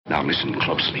Now listen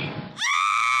closely.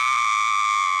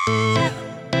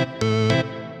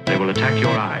 They will attack your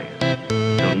eyes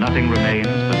till nothing remains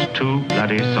but two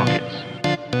bloody sockets.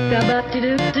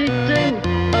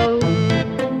 Oh.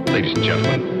 Ladies and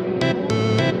gentlemen,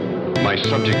 my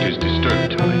subject is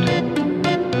disturbed tonight.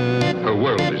 Her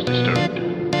world is disturbed.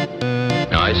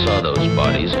 Now, I saw those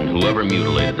bodies, and whoever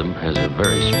mutilated them has a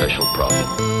very special problem.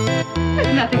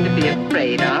 There's nothing to be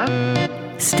afraid of.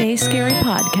 Stay Scary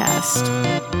Podcast.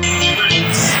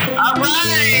 All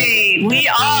right, we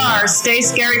are Stay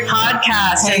Scary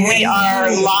Podcast, and we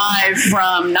are live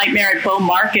from Nightmare at Bow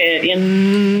Market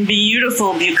in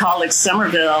beautiful, bucolic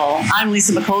Somerville. I'm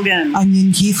Lisa McColgan. I'm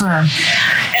Yin Kiefer.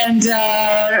 And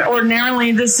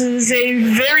ordinarily, this is a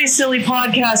very silly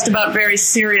podcast about very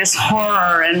serious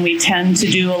horror, and we tend to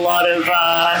do a lot of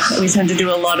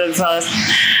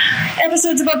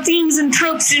episodes about themes and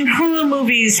tropes in horror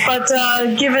movies. But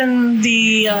given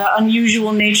the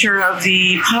unusual nature of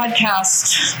the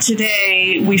podcast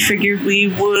today, we figured we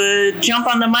would jump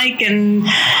on the mic, and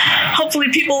hopefully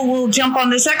people will jump on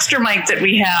this extra mic that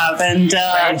we have and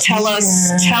tell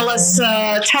us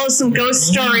some ghost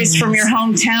stories from your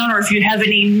hometown, or if you have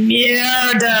any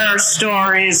murder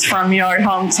stories from your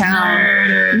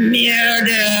hometown.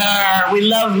 Murder. We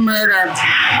love murder.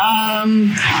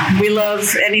 We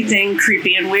love anything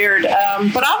creepy and weird.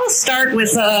 But I will start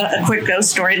with a quick ghost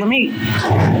story.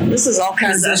 This is all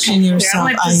kinds of. I'm going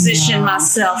to position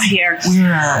myself here.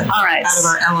 We're all right. Out of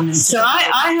our element. So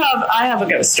I have a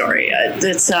ghost story.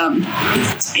 It's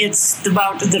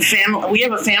about the family. We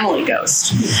have a family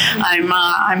ghost. I'm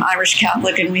Irish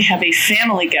Catholic, and we have a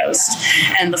family ghost.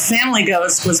 And the family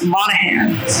ghost was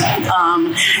Monahan.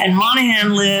 And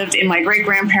Monahan lived in my great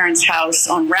grandparents' house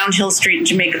on Round Hill Street in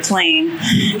Jamaica Plain,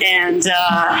 and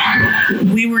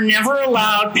we were never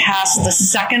allowed past the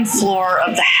second floor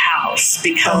of the house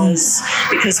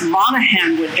because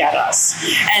Monahan would get us.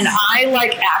 And I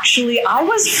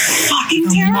was fucking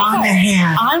terrified.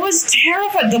 Monahan. I was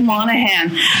terrified. The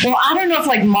Monahan. Well, I don't know if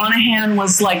Monahan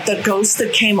was the ghost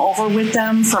that came over with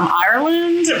them from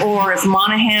Ireland, or if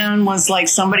Monahan was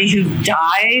somebody who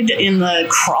died in the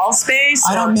crawl space.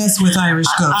 I don't mess with Irish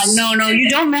ghosts. No, you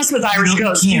don't mess with Irish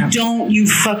ghosts. You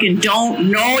fucking don't.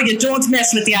 No, you don't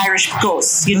mess with the Irish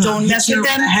ghosts. You don't mess with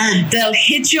them. They'll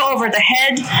hit you over the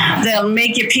head. They'll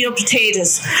make you peel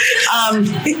potatoes.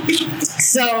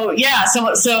 So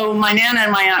my Nana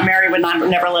and my Aunt Mary would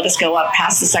never let us go up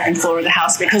past the second floor of the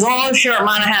house because, oh, sure,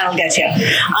 Monahan will get you.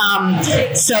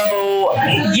 So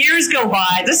years go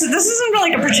by. This isn't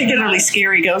really a particularly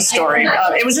scary ghost story.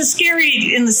 It was a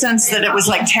scary in the sense that it was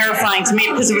terrifying to me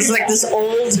because it was this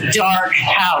old dark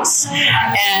house,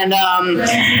 and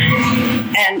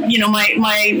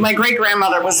my great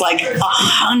grandmother was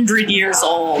 100 years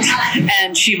old,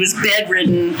 and she was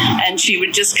bedridden, and she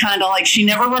would just kind of she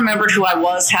never remembered who I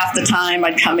was half the time.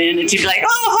 I'd come in and she'd be like,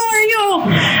 "Oh, who are you?"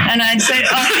 And I'd say,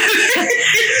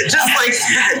 just like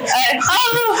that.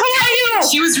 "Oh, who are you?"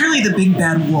 She was really the big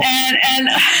bad wolf. And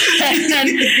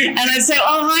I'd say,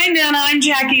 "Oh, hi, Nana, I'm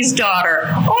Jackie's daughter."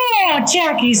 "Oh,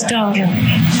 Jackie's daughter.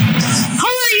 Who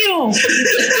are you?"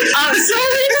 So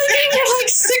you're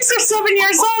 6 or 7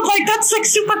 years old. That's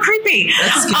super creepy.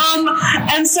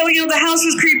 And so the house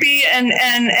was creepy, and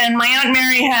my Aunt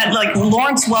Mary had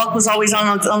Lawrence Welk was always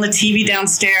on the TV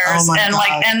downstairs, and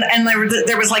God. and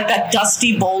there was that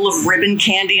dusty bowl of ribbon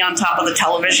candy on top of the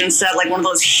television set, one of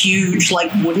those huge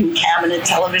wooden cabinet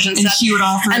television sets. And she would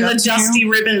offer and it the dusty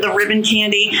ribbon, the ribbon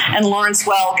candy, and Lawrence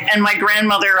Welk, and my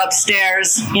grandmother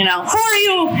upstairs. Who are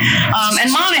you?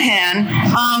 And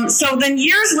Monahan. So then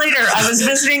years later, I was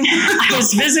visiting.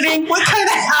 What kind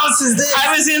of house is this?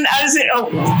 I was in. Oh,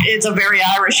 it's a very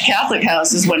Irish Catholic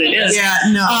house, is what it is. Yeah,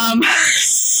 no.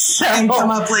 I didn't come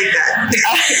up like that.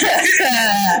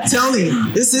 Tell me,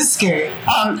 this is scary.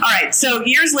 All right. So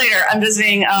years later, I'm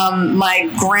visiting my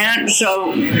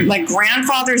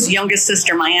grandfather's youngest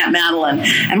sister, my Aunt Madeline,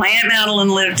 and my Aunt Madeline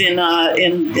lived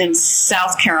in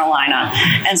South Carolina,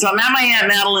 and so I'm at my Aunt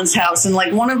Madeline's house, and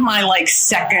one of my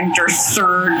second or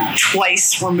third,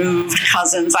 twice removed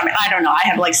cousins. I mean, I don't know. I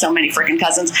have so many freaking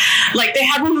cousins. They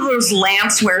had one of those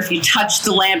lamps where if you touch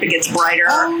the lamp, it gets brighter,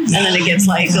 and then it gets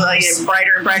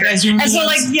brighter and brighter. And so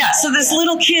so this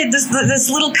little kid, this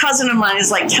little cousin of mine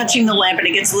is touching the lamp, and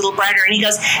it gets a little brighter, and he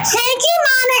goes, "Thank you,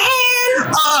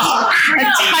 Monahan." Oh, and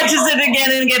touches it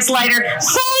again, and it gets lighter.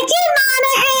 "Thank you,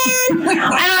 Monahan."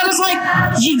 And I was like,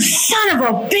 "You son of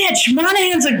a bitch!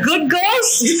 Monahan's a good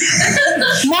ghost.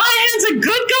 Monahan's a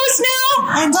good ghost now."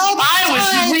 And I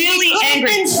was really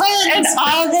angry. And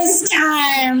all this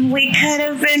time we could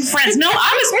have been friends. No,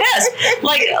 I was pissed.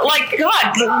 Like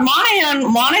God,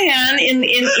 Monaghan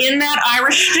in that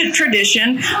Irish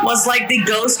tradition was like the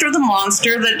ghost or the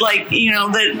monster that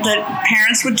that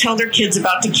parents would tell their kids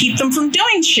about to keep them from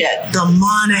doing shit. The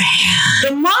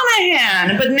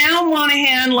Monaghan. But now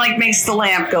Monaghan makes the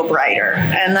lamp go brighter,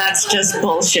 and that's just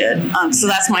bullshit. So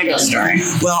that's my ghost story.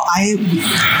 Well,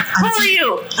 Who are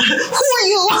you? Who are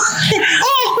you?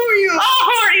 Oh, who are you? Oh,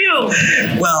 who are you?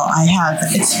 Well,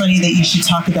 it's funny that you should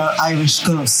talk about Irish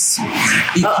ghosts,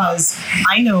 because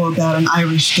I know about an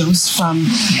Irish ghost from,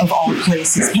 of all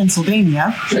places,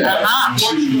 Pennsylvania.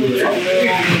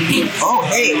 Oh,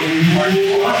 hey.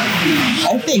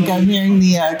 I think I'm hearing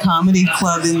the comedy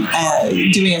club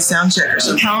doing a sound check or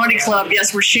something. Comedy club,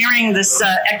 yes, we're sharing this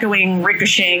echoing,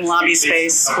 ricocheting lobby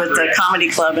space with the comedy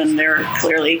club, and they're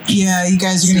clearly... Yeah, you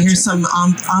guys are going to hear some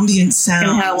ambient sounds.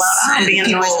 Gonna have a lot of ambient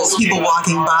noises. People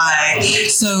walking by.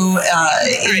 So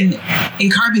in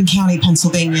Carbon County,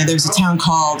 Pennsylvania, there's a town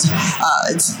called,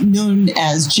 it's known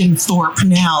as Jim Thorpe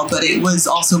now, but it was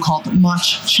also called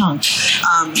Mauch Chunk.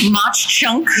 Mauch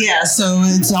Chunk? Yeah, so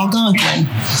it's Algonquin.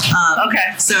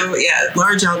 Okay. So, yeah,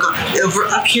 large Algonquin. Over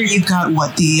up here, you've got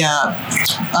what? The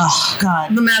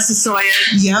The Massasoit.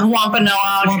 Yep.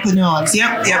 Wampanoag. Wampanoags.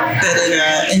 Yep. But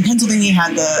in Pennsylvania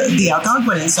had the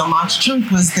Algonquin, and so Mauch Chunk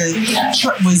was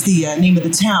the name of the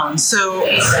town. So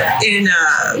in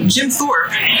Jim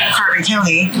Thorpe, Carbon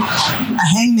County, a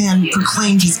hangman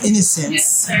proclaimed his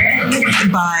innocence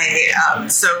by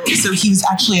so he was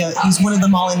actually he's one of the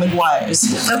Molly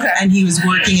Maguires. Okay. And he was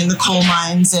working in the coal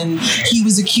mines, and he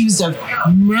was accused of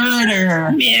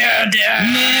murder.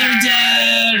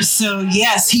 So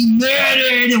yes, he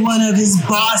murdered one of his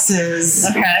bosses.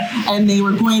 Okay. And they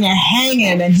were going to hang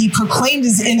him, and he proclaimed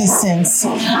his innocence.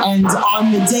 And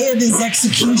on the day of his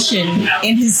execution,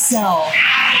 in his cell,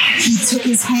 he took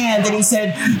his hand and he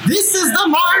said, "This is the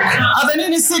mark of an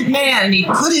innocent man." And he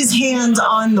put his hand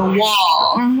on the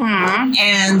wall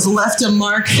and left a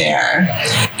mark there.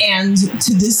 And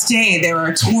to this day, there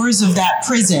are tours of that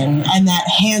prison, and that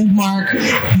hand mark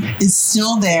is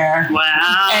still there.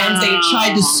 Wow. And they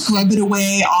tried to scrub it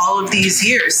away all of these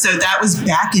years. So that was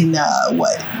back in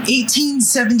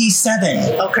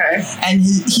 1877. Okay. And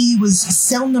he was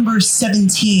cell number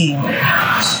 17.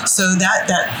 So that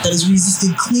has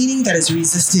resisted cleaning, that has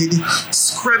resisted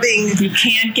scrubbing. You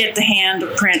can't get the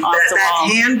handprint off the that wall.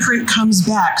 handprint comes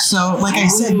back. So, like I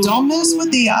said, don't mess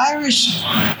with the Irish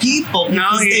people.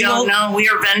 No, you don't know. We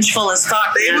are vengeful as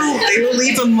fuck. They will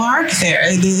leave a mark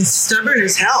there. They're stubborn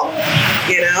as hell,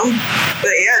 you know.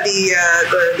 But yeah, the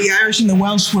Irish and the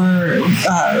Welsh were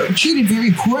treated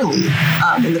very poorly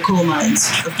in the coal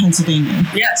mines of Pennsylvania.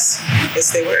 Yes.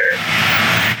 Yes, they were.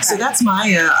 So that's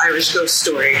my Irish ghost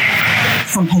story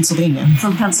from Pennsylvania.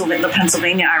 From Pennsylvania, the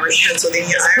Pennsylvania Irish.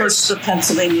 Pennsylvania as opposed to the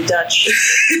Pennsylvania Dutch.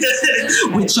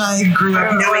 Which I grew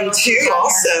up knowing too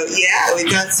also. Yeah, we've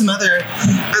got some other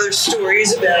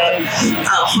stories about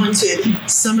haunted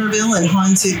Somerville and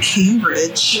haunted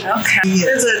Cambridge. Okay.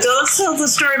 Let's tell the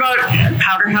story about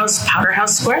Powder House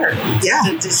Square.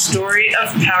 Yeah. The story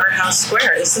of Powder House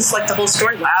Square. Is this like the whole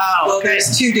story? Wow. Well,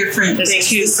 there's two different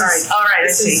things. All right, I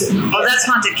see. That's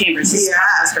haunted Cambridge. Yeah.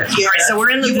 All right, so we're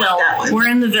in the Ville. We're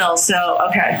in the Ville. So,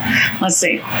 okay. Let's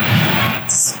see.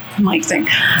 Mic thing.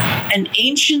 An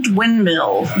ancient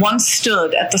windmill once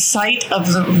stood at the site of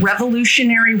the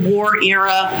Revolutionary War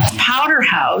era powder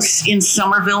house in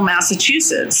Somerville,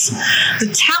 Massachusetts. The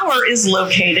tower is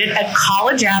located at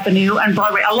College Avenue and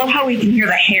Broadway. I love how we can hear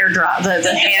the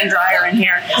the hand dryer in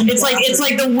here. It's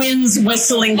like the wind's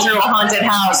whistling through a haunted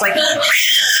house. Like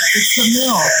it's the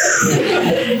mill.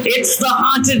 It's the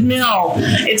haunted mill.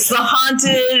 It's the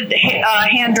haunted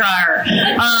hand dryer.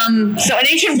 So an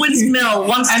ancient windmill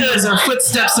once stood. Those are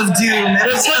footsteps of doom. The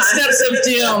footsteps of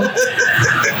doom.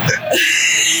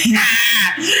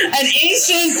 An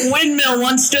ancient windmill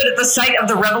once stood at the site of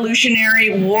the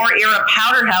Revolutionary War era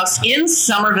powder house in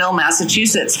Somerville,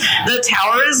 Massachusetts. The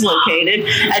tower is located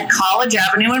at College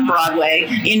Avenue and Broadway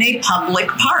in a public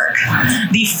park.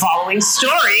 The following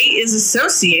story is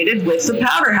associated with the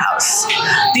powder house.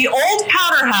 The old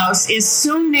powder house is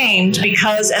so named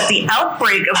because at the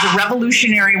outbreak of the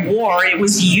Revolutionary War, it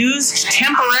was used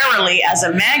temporarily as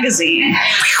a magazine.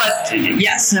 But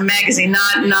yes, a magazine,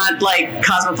 not like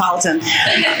Cosmopolitan.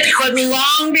 But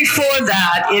long before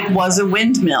that, it was a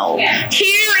windmill.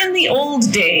 Here in the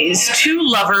old days, two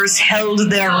lovers held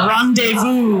their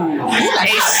rendezvous.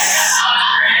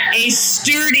 A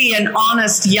sturdy and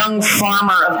honest young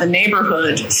farmer of the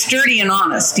neighborhood. Sturdy and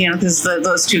honest, because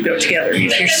those two go together.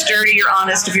 If you're sturdy, you're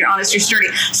honest. If you're honest, you're sturdy.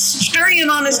 Sturdy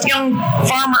and honest young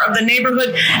farmer of the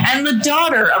neighborhood, and the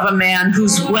daughter of a man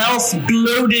whose wealth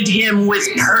bloated him with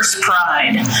purse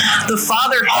pride. The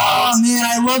father Oh man,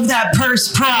 I love that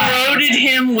purse pride. bloated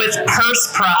him with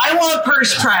purse pride. I want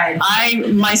purse pride. I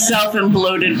myself am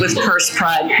bloated with purse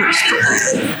pride.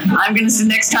 I'm going to say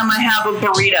next time I have a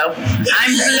burrito,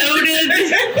 I'm bloated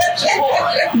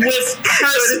with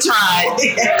purse pride.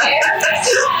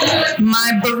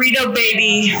 My burrito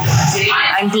baby,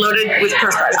 I'm bloated with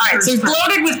purse pride. All right, so he's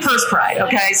bloated with purse pride,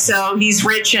 okay? So he's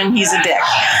rich and he's a dick.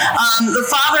 The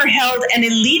father held an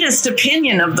elitist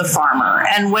opinion of the farmer,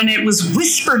 and when it was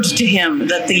whispered to him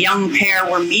that the young pair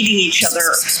were meeting each other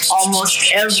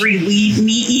almost every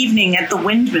evening at the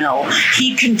windmill,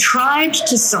 he contrived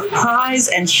to surprise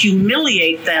and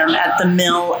humiliate them at the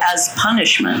mill as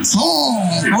punishment.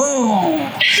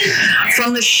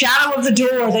 From the shadow of the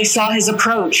door, they saw his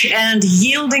approach, and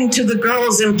yielding to the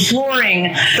girl's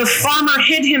imploring, the farmer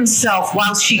hid himself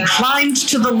while she climbed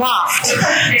to the loft.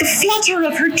 The flutter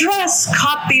of her dress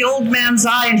caught the old man's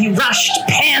eye, and he rushed,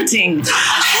 panting,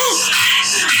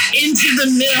 into the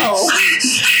mill.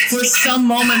 For some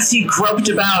moments he groped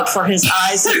about, for his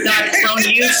eyes had not grown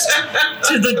used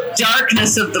to the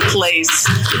darkness of the place,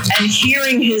 and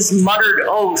hearing his muttered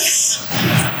oaths,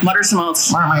 mutter some oaths,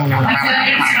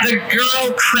 the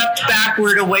girl crept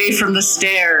backward away from the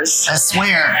stairs. I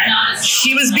swear.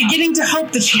 She was beginning to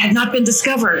hope that she had not been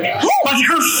discovered, but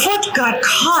her foot got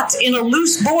caught in a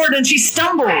loose board and she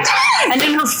stumbled. And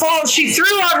in her fall, she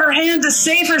threw out her hand to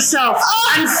save herself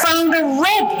and found a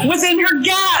rope within her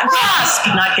grasp.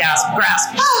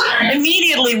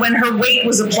 Immediately, when her weight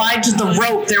was applied to the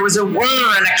rope, there was a whir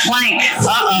and a clank.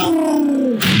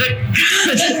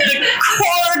 The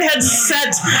cord had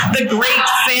set the great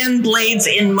fan blades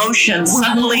in motion.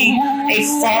 Suddenly, a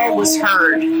fall was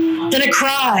heard. Then a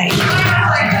cry.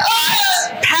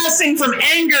 Passing from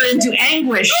anger into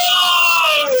anguish.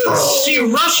 She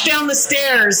rushed down the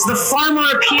stairs. The farmer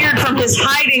appeared from his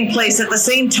hiding place at the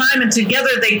same time, and together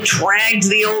they dragged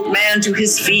the old man to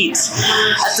his feet.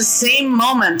 At the same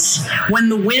moment, when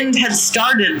the wind had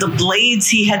started, the blades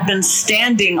he had been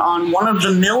standing on one of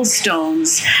the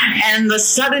millstones, and the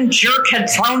sudden jerk had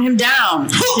thrown him down.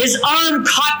 His arm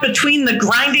caught between the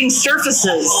grinding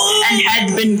surfaces and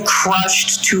had been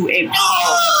crushed to a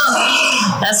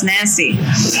pulp. That's nasty.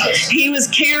 He was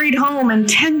carried home and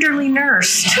tenderly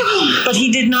nursed, but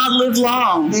he did not live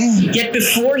long. Yet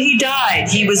before he died,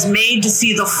 he was made to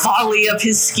see the folly of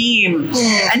his scheme,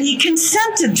 and he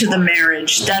consented to the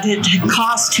marriage that it had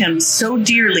cost him so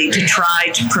dearly to try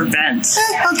to prevent.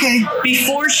 Okay.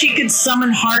 Before she could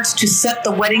summon heart to set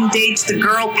the wedding date, the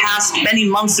girl passed many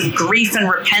months of grief and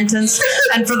repentance,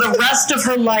 and for the rest of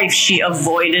her life she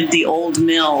avoided the old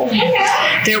mill.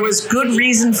 There was good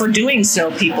reason for doing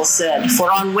so, people said,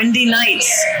 for on windy nights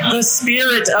the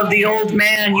spirit of the old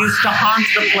man used to haunt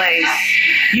the place,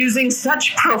 using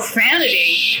such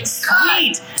profanity.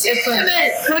 Sweet, it's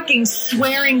a fucking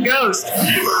swearing ghost.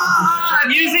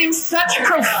 Using such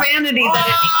profanity that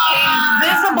it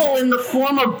became visible in the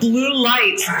form of blue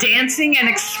lights dancing and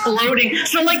exploding.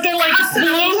 So like they're like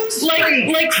blue,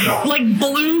 like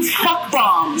blue fuck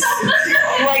bombs,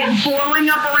 like blowing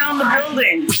up around the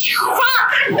building.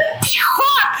 Fuck!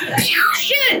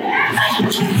 Shit! All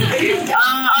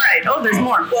right. Oh, there's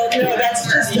more. Well, no, that's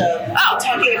just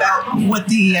talking about what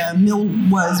the mill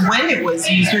was when it was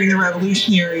used during the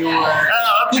Revolutionary War.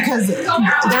 Oh, okay. Because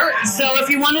So if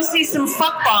you want to see some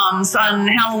fuck bombs on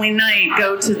Halloween night,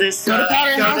 go to this. Go to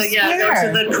Powder House Square. Go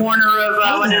to the corner of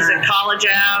what is it, College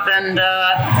Ave and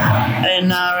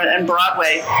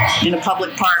Broadway in a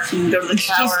public park. You can go to the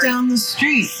tower. just down the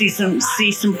street. See some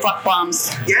fuck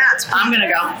bombs. Yeah, it's pretty, I'm gonna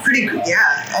go. pretty good.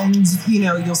 Yeah, and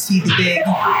you'll see the big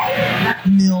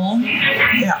mill.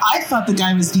 Yeah, I thought the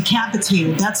guy was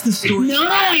decapitated. That's the story. No,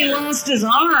 he lost his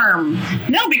arm.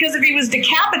 No, because if he was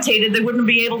decapitated, they wouldn't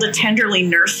be able to tenderly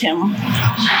nurse him,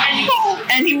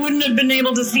 and he wouldn't have been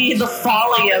able to see the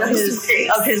folly of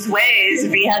his ways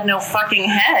if he had no fucking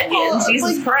head.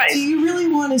 Jesus Christ! Do you really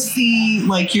want to see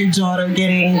your daughter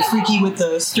getting freaky with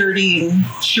the sturdy and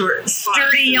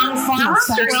sturdy young farmer?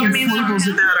 Fables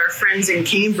about our friends in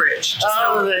Cambridge.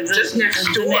 Just next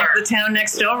door, the town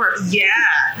next door. Yeah.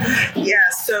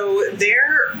 So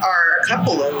there are a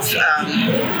couple of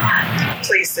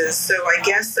places. So I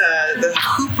guess the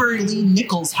Cooper Lee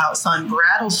Nichols house on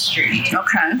Brattle Street.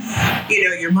 Okay. You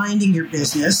know, you're minding your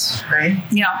business, right?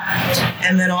 Yeah.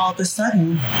 And then all of a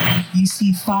sudden, you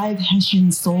see 5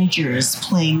 Hessian soldiers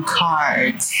playing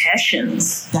cards.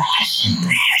 Hessians. The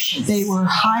Hessians. They were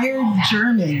hired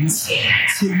Germans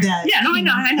to that. Yeah, no,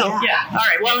 I know. Yeah. All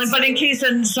right. Well, but in case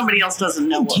somebody else doesn't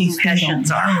know who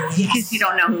Hessians are. In case you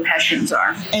don't know who Hessians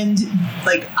are. And,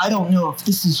 like, I don't know if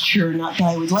this is true or not, but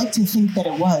I would like to think that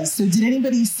it was. So did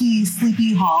anybody see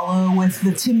Sleepy Hollow with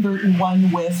the Tim Burton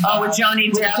one with... with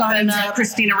Johnny Depp and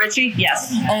Christina Ricci?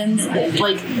 Yes. And,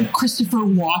 like, Christopher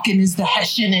Walken is the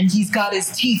Hessian, and he's got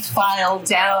his teeth filed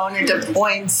down into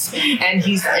points, and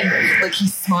he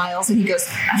smiles, and he goes,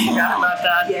 I forgot about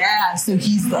that. Yeah, so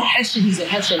he's the Hessian. He's a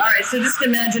Hessian. All right, so just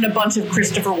imagine a bunch of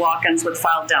Christopher Walkens with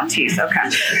filed down teeth.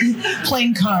 Okay.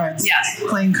 Playing cards. Yes.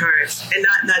 Playing cards. And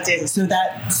not dating.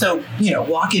 So, you know,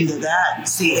 walk into that and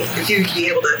see if you'd be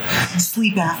able to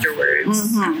sleep afterwards.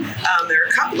 Mm-hmm. There are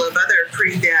a couple of other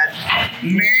pretty bad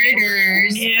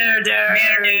murders.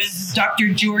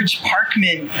 Dr. George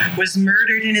Parkman was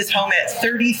murdered in his home at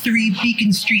 33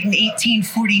 Beacon Street in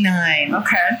 1849.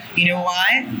 Okay. You know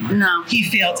why? No. He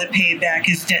failed to pay back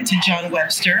his debt to John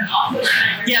Webster.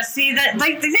 Yeah, see, that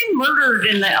like they murdered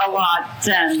a lot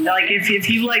then. Like if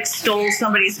you like stole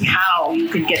somebody's cow, you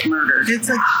could get murdered. It's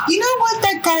like, you know what,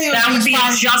 that guy owes that me would be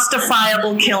a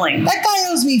justifiable killing. That guy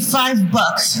owes me $5.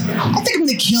 I think I'm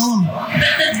gonna kill him.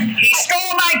 He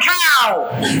stole my cow.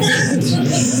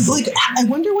 Like, I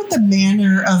wonder what the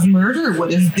manner of murder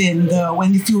would have been, though,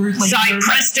 when if you were like. So I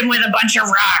pressed him with a bunch of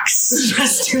rocks.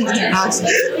 Pressed him with rocks.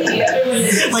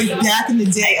 Like back in the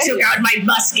day. I took out my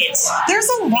musket. There's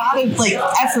a lot of like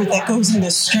effort that goes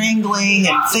into strangling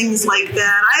and things like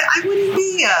that. I wouldn't be.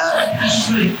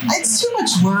 It's too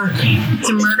much work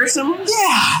to murder someone.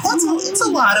 Yeah, it's a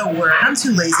lot of work. I'm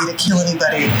too lazy to kill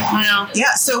anybody. I know.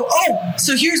 Yeah. So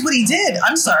here's what he did.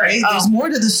 I'm sorry. There's more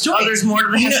to the story. Oh, there's more to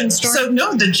the Hessian story. So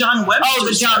no, the John Webster. Oh,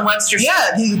 the John Webster story.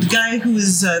 Yeah, the guy who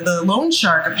is the loan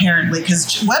shark apparently,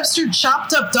 because Webster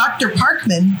chopped up Dr.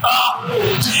 Parkman. Oh,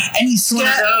 and he one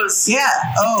of those. Yeah.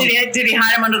 Oh. Did he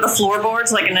hide him under the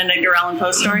floorboards like in an Edgar Allan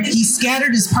Poe story? He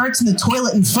scattered his parts in the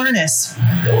toilet and furnace.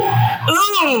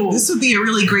 Ooh. This would be a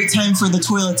really great time for the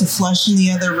toilet to flush in the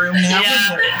other room now.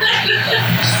 Yeah.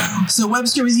 So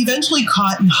Webster was eventually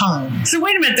caught and hung. So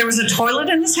wait a minute, there was a toilet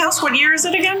in this house? What year is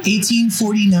it again?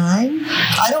 1849.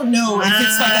 I don't know if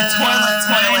it's like a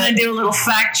toilet. I'm going to do a little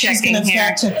fact checking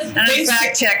here.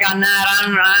 Fact check on that.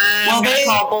 I'm going to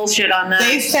call bullshit on that.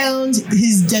 They found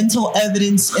his dental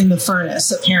evidence in the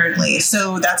furnace, apparently.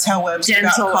 So that's how Webster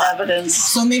got caught. Dental evidence.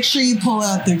 So make sure you pull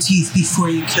out their teeth before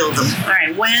you kill them. All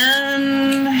right.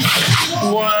 When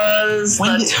was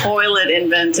the toilet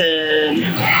invented?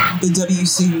 The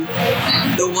WC.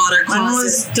 The water closet. When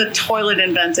was the toilet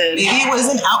invented? Maybe it was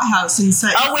an outhouse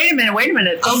inside. Oh, wait a minute.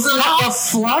 The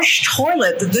flush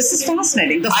toilet. This is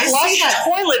fascinating. The flush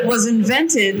toilet was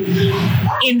invented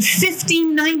in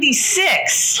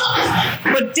 1596,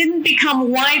 but didn't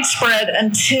become widespread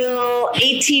until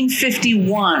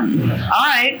 1851. All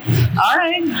right.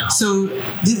 So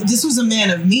this was a man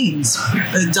of means,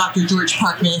 Dr. George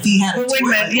Parkman. If he had a wait a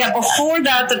minute. Yeah, before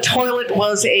that, the toilet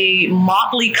was a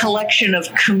motley collection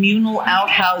of communal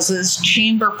outhouses,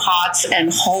 chamber pots, and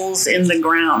holes in the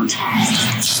ground.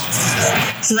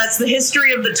 So that's the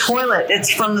history of the toilet.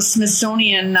 It's from the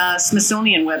Smithsonian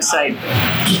website.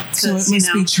 So it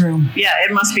must be true. Yeah,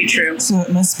 it must be true. So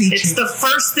it must be true. It's the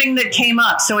first thing that came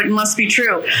up, so it must be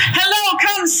true. Hello,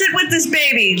 come sit with this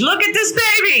baby. Look at this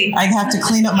baby. I have to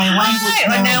clean up my language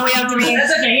now. And now we have to be...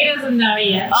 That's okay, he doesn't know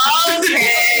yet.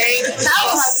 Okay.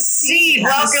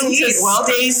 Welcome to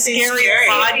Stay Scary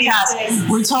Podcast.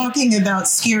 We're talking about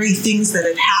scary things that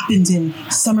have happened in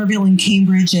Somerville and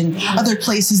Cambridge and other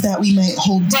places that we might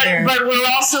hold dear. But we're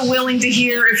also willing to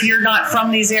hear, if you're not from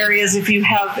these areas, if we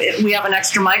have an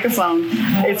extra microphone.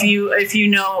 If you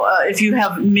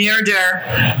have murder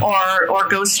or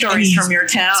ghost stories from your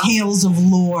town. Tales of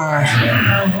lore.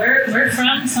 We're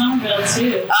from Somerville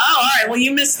too. Oh, all right. Well,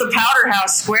 you missed the Powder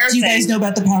House Square thing. Do you guys know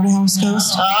about the Powder House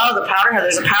ghost? Oh, the Powder House.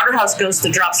 There's a Powder House ghost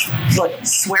that drops like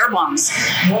swear bombs,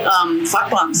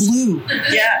 fuck bombs. Blue.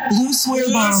 Yeah. Blue swear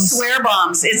bombs. Swear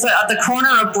bombs. It's at the corner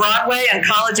of Broadway and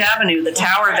College Avenue. The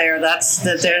tower there.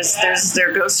 There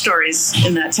are ghost stories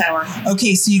in that tower.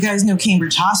 Okay, so you guys know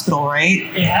Cambridge Hospital,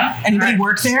 right? Yeah. Anybody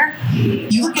work there?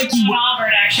 You look like you.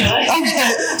 Auburn, actually.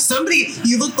 Okay.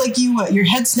 You look like your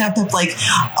head snapped up like,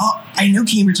 oh, I know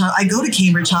Cambridge. I go to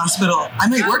Cambridge Hospital. I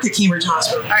might work at Cambridge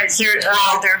Hospital. All right, so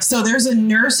there. So there's a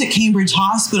nurse at Cambridge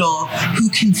Hospital who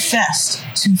confessed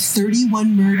to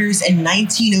 31 murders in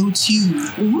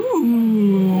 1902.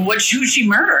 Ooh, who'd she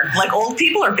murder? Like old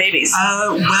people or babies?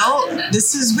 Well,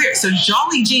 this is weird. So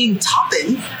Jolly Jane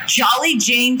Toppin. Jolly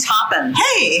Jane Toppin.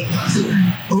 Hey!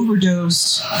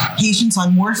 Overdosed patients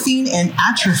on morphine and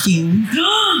atropine.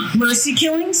 Mercy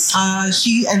killings?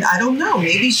 And I don't know.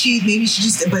 Maybe she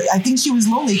just, but I think she was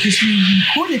lonely because she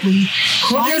reportedly.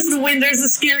 Well, there's the wind. There's the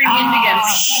scary wind again.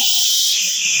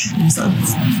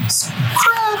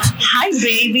 Crap. Hi,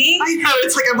 baby. I know.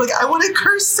 I'm like, I want to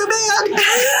curse so bad.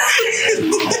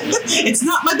 It's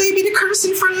not my baby to curse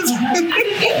in front of.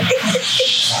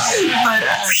 But.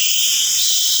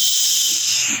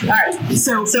 All right.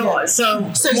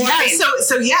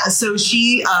 So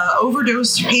she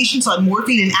overdosed patients on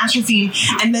morphine and atropine,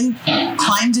 and then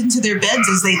climbed into their beds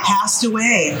as they passed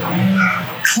away.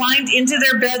 Climbed into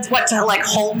their beds, what, to like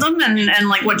hold them and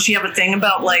like what? She have a thing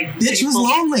about like bitch was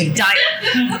lonely,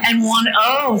 and one.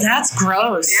 Oh, that's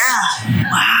gross. Yeah.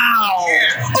 Wow.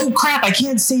 Oh crap! I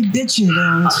can't say bitch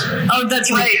around. Oh, that's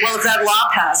right. Well, if that law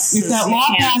passes,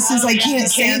 I can't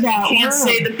say that. You can't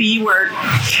say the B word.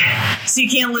 So you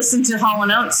can't listen to Hall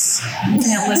 & Oates. You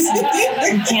can't listen.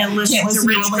 You can't listen to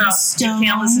Rich Girl. You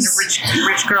can't listen to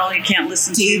Rich Girl. You can't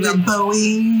listen to David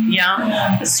Bowie.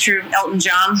 Yeah, it's true. Elton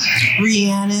John.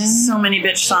 Rihanna. So many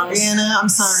bitch songs. Rihanna. I'm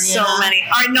sorry. So many.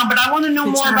 All right, no, but I want to know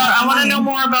more about. I want to know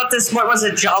more about this. What was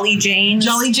it? Jolly Jane.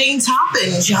 Jolly Jane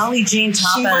Toppin. Jolly Jane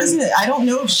Toppin. She wasn't. I don't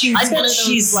know if she was. I bet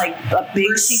she's like a big,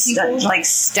 like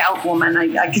stout woman.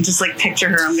 I could just like picture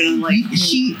her. I'm gonna like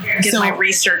get my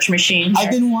research machine.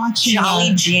 I've been watching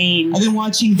Jolly Jane. I've been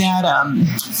watching that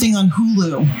thing on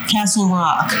Hulu, Castle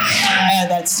Rock,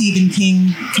 that Stephen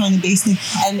King kind of based thing.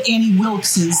 And Annie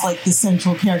Wilkes is like the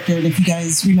central character. And if you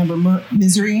guys remember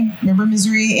Misery? Remember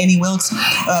Misery? Annie Wilkes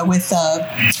with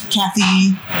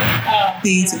Kathy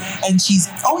Bates, and she's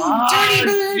dirty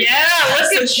bird. Yeah,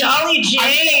 look at Jolly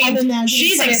Jane.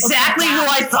 She's exactly who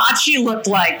I thought she looked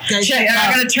like. I'm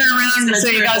gonna turn around so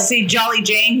you guys see Jolly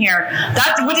Jane here. Isn't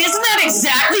that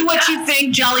exactly what you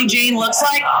think Jolly Jane looks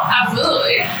like?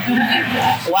 Absolutely.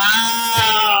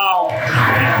 Wow.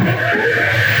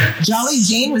 Jolly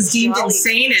Jane was deemed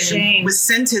insane and was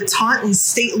sent to Taunton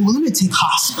State Lunatic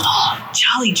Hospital.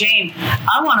 Jolly Jane.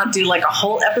 I want to do like a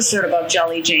whole episode about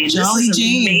Jolly Jane. Jolly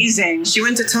Jane. Amazing. She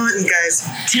went to Taunton, guys.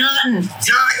 Taunton.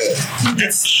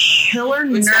 The killer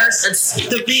nurse.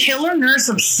 The killer nurse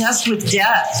obsessed with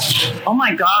death. Oh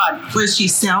my God. Was she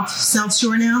South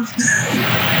Shore now?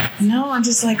 No, I'm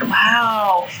just like,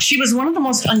 wow. She was one of the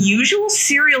most unusual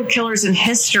serial killers in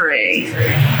history.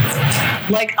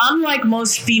 Like, unlike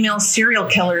most female serial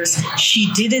killers,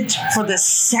 she did it for the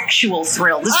sexual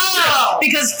thrill.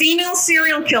 Because female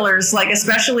serial killers, like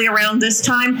especially around this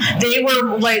time, they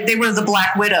were the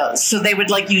Black Widows. So they would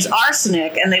like use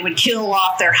arsenic and they would kill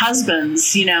off their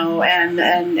husbands, you know,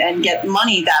 and get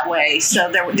money that way.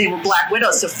 So they were Black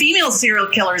Widows. So female serial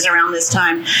killers around this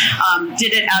time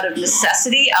did it out of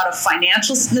necessity, out of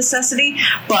financial necessity.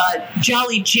 But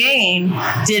Jolly Jane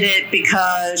did it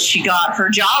because she got her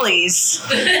jollies.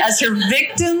 As her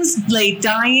victims lay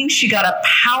dying, she got a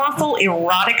powerful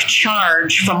erotic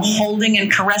charge from holding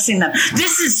and caressing them.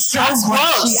 This is so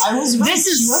gross. I was right. This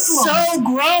is so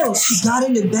gross. She got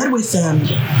into bed with them.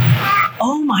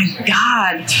 Oh my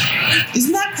God.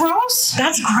 Isn't that gross?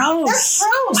 That's gross. That's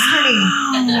gross, honey.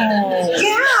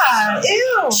 Yeah.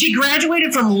 Ew. She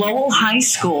graduated from Lowell High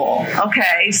School.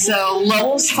 Okay, so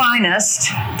Lowell's finest.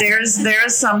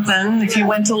 There's something. If you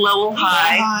went to Lowell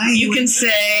High, you can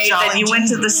say that you went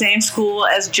to the same school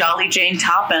as Jolly Jane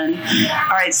Toppin. All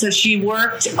right, so she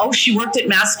worked at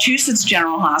Massachusetts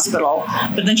General Hospital,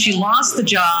 but then she lost the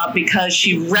job because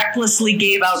she recklessly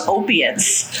gave out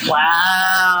opiates.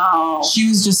 Wow. She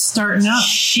was just starting up.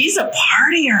 She's a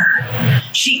partier.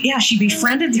 She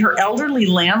befriended her elderly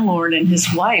landlord and his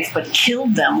wife, but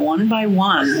killed them one by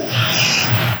one.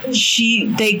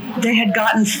 They had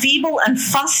gotten feeble and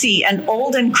fussy and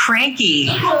old and cranky.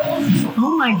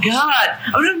 Oh my God.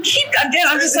 I'm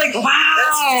just like,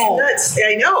 wow. That's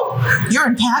I know. You're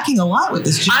unpacking a lot with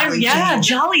this Jolly Jane.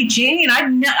 Jolly Jane.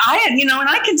 And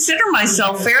I consider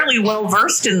myself fairly well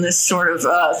versed in this sort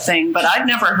of thing, but I've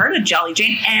never heard of Jolly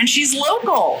Jane. And she's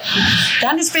local.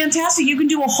 That is fantastic. You can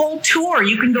do a whole tour.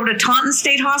 You can go to Taunton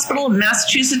State Hospital,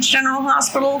 Massachusetts General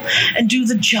Hospital, and do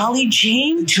the Jolly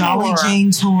Jane tour.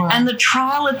 And the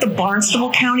trial at the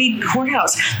Barnstable County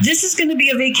Courthouse. This is going to be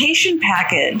a vacation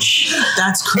package.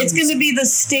 That's crazy. It's going to be the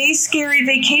Stay Scary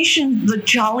Vacation, the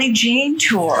Jolly Jane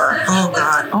tour. Oh,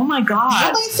 God. Oh, my God.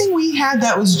 The only thing we had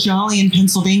that was jolly in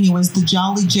Pennsylvania was the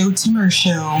Jolly Joe Timmer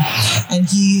show. And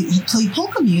he played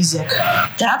polka music.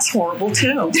 That's horrible,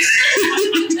 too.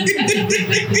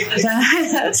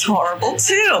 That's horrible,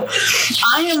 too.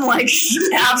 I am like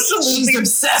absolutely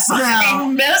obsessed now.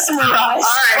 Mesmerized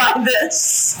by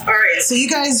this. All right, so you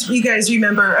guys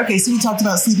remember? Okay, so we talked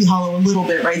about Sleepy Hollow a little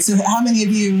bit, right? So how many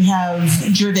of you have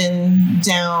driven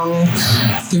down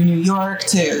through New York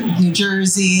to New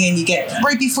Jersey, and you get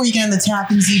right before you get on the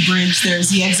Tappan Zee Bridge? There's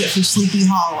the exit for Sleepy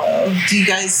Hollow. Do you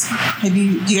guys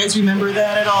remember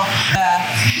that at all?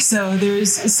 So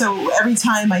every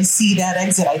time I see that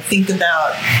exit, I think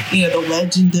about the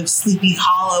legend of Sleepy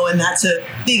Hollow, and that's a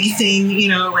big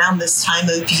thing around this time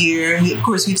of year. Of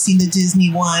course, we've seen the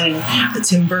Disney one and the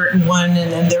Tim Burton one,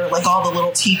 and there are like all the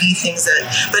little TV things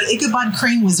but Ichabod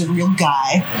Crane was a real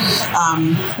guy.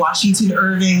 Washington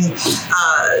Irving,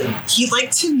 he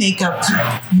liked to make up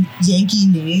Yankee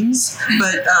names,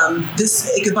 but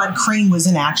this Ichabod Crane was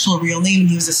an actual real name, and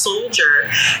he was a soldier.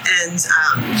 And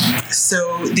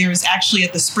so there's actually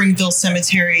at the Springville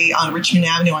Cemetery on Richmond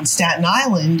Avenue on Staten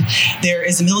Island, there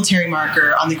is a military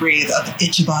marker on the grave of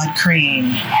Ichabod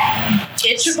Crane.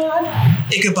 Ichabod?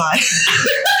 Ichabod.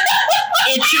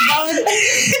 Ichabod?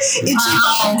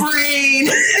 Ichabod Crane.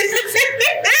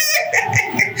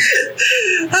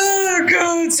 Oh,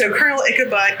 God. So Colonel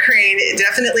Ichabod Crane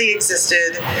definitely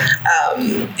existed.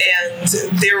 And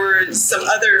there were some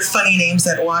other funny names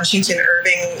that Washington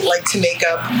Irving liked to make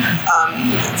up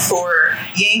for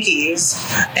Yankees.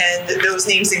 And those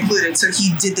names included, so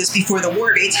he did this before the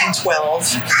War of 1812.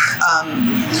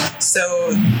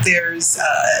 So there's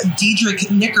Diedrich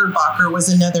Knickerbocker was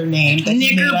another name.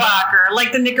 Knickerbocker,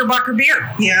 like the Knickerbocker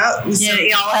beer. Yeah.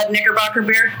 Y'all had Knickerbocker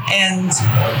beer? And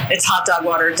it's hot dog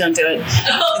water. Don't do it.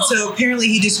 And so apparently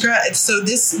he described. So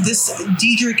this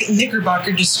Diedrich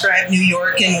Knickerbocker described New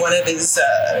York in one of his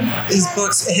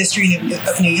books, A History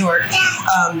of New York,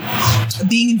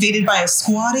 being invaded by a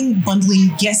squatting,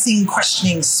 bundling, guessing,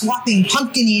 questioning, swapping,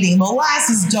 pumpkin eating,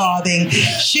 molasses daubing,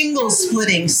 shingle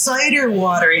splitting, cider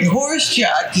watering, horse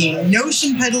jockeying,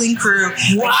 notion peddling crew.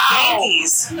 Wow.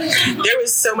 Yankees. There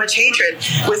was so much hatred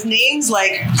with names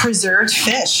like Preserved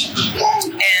Fish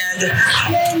and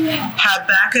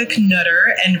Habakkuk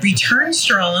Nutter and Return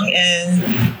Strong and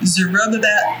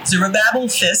Zerubbabel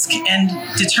Fisk and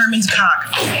Determined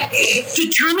Cock.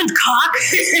 Determined Cock?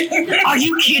 Are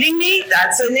you kidding me?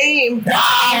 That's a name.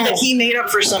 Wow. That he made up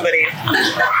for somebody.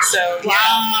 So, yeah.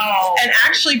 Wow. And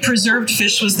actually, Preserved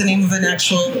Fish was the name of an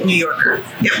actual New Yorker.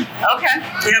 Yep. Okay.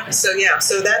 Yep. So, yeah.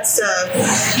 So that's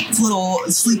a little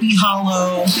Sleepy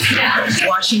Hollow,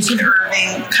 Washington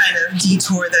Irving kind of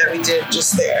detour that we did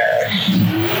just there.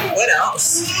 What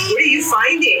else? What are you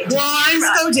finding? Well,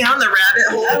 Let's go down the rabbit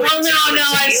hole. Well, no.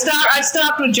 I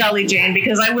stopped with Jolly Jane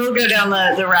because I will go down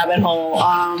the rabbit hole.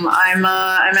 I'm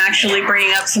actually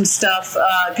bringing up some stuff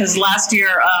because last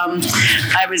year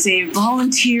I was a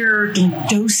volunteer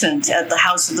docent at the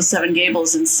House of the Seven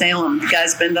Gables in Salem. You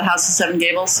guys been to the House of Seven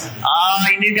Gables? Oh,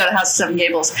 you need to go to House of Seven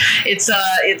Gables. It's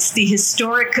the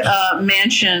historic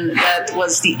mansion that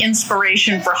was the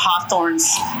inspiration for Hawthorne's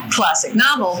classic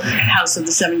novel, House of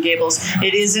the Seven Gables.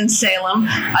 It is in Salem.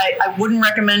 I wouldn't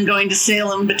recommend going to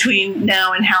Salem between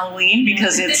now and Halloween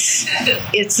because it's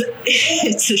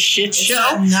a shit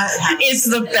show. It's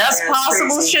the best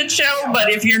possible shit show, but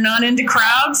if you're not into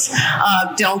crowds,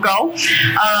 don't go.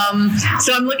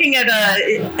 So I'm looking at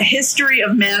a history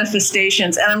of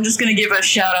manifestations, and I'm just going to give a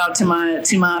shout out to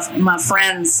my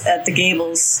friends at the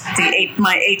Gables,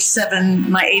 my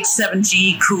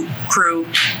H7G crew.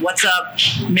 What's up?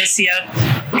 Miss ya.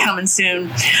 Coming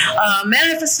soon.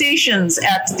 Manifestations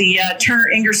at the Turner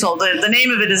Ingersoll. The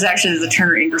name of it is actually the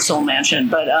Turner Ingersoll Mansion,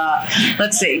 but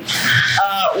let's see.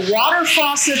 Water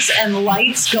faucets and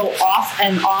lights go off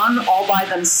and on all by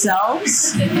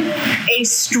themselves. A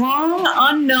strong,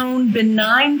 unknown,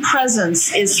 benign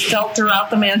presence is felt throughout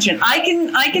the mansion. I can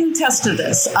attest to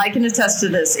this.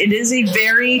 It is a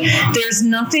very, there's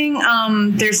nothing,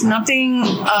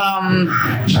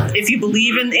 if you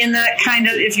believe in that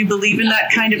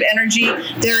kind of energy,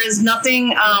 there there is nothing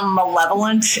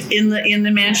malevolent in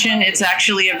the mansion. It's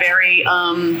actually a very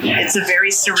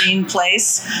serene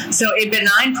place. So a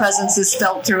benign presence is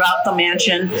felt throughout the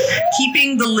mansion,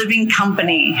 keeping the living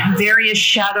company. Various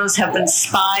shadows have been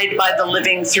spied by the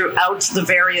living throughout the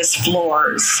various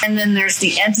floors. And then there's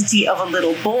the entity of a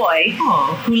little boy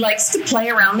who likes to play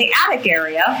around the attic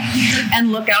area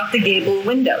and look out the gable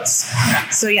windows.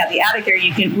 So yeah, the attic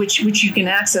area which you can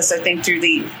access, I think, through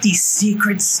the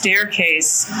secret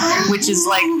staircase, which is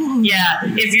like, yeah,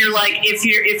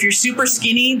 if you're super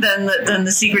skinny, then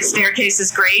the secret staircase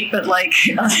is great, but like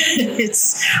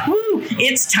it's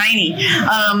tiny.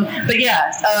 But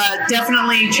yeah,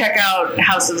 definitely check out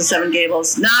House of the Seven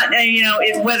Gables. Not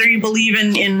whether you believe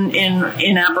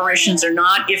in apparitions or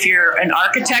not. If you're an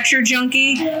architecture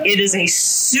junkie, it is a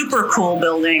super cool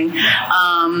building.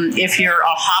 If you're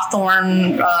a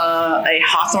Hawthorne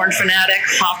fanatic,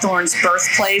 Hawthorne's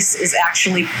birthplace is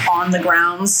actually on the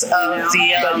grounds of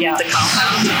the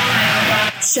compound.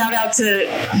 Shout out to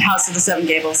House of the Seven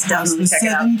Gables. Definitely check it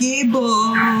out. Seven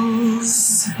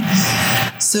Gables.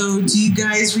 So, do you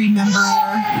guys remember?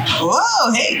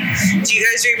 Whoa, hey! Do you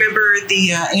guys remember the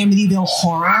Amityville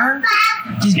Horror?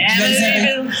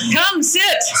 Come sit.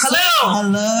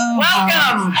 Hello.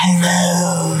 Welcome.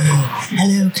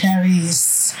 Hello,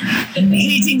 Clarice.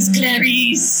 Greetings,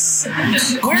 Clarice.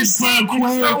 We're Stay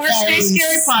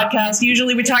Scary Podcast.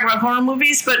 Usually we talk about horror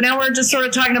movies, but now we're just sort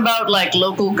of talking about like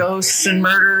local ghosts and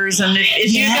murders. And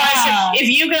if you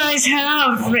guys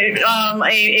have a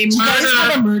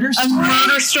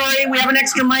murder story, we have an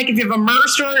extra mic. If you have a murder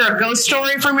story or a ghost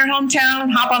story from your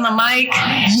hometown, hop on the mic.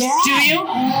 Yeah. Do you?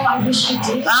 I wish I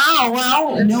did. Oh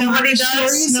well, nobody does.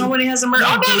 Stories? Nobody has a murder.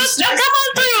 Come on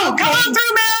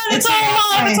through, man. It's all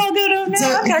love. It's all good.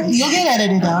 Okay. You'll get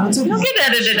edited out. It's okay. You'll get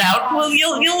edited out. Well,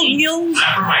 you'll.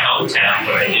 Not from my hometown,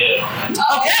 but I do.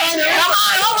 Okay,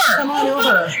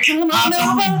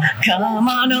 come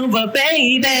on over,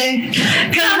 baby.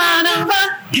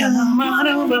 Come on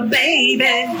over, baby.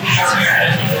 All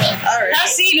right. Have a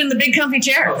seat in the big comfy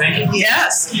chair. Oh, thank you.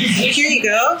 Yes. Here you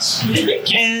go.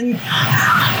 And all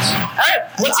right,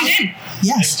 what's your name?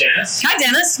 yes. Dennis. Hi,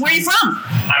 Dennis. Where are you from?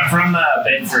 I'm from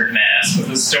Bedford, Mass. But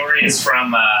the story is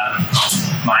from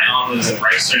my aunt lives in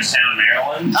Reisterstown,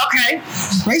 Maryland. Okay.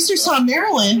 Reisterstown,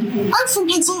 Maryland. I'm from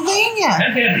Pennsylvania.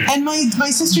 Okay. And my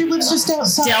sister lives just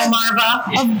outside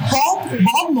Delmarva. of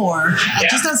Baltimore. Yeah.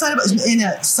 Just outside of in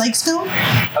Sykesville.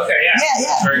 Okay, yeah.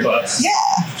 Yeah. Very close. Yeah.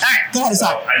 All right. Go ahead, So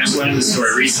sorry. I just learned this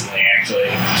story recently, actually.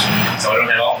 So I don't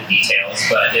have all the details,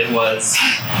 but it was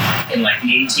in like the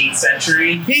 18th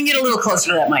century. You can get a little closer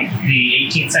to that mic. The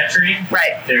 18th century,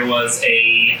 Right. there was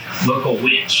a local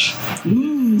witch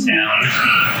in town,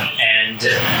 and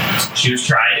she was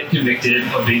tried and convicted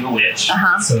of being a witch.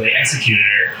 Uh-huh. So they executed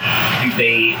her. I think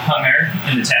they hung her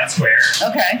in the town square,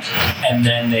 Okay. and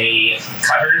then they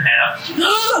cut her in half.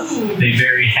 They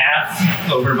buried half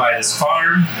over by this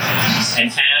farm and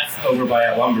half over by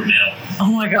a lumber mill.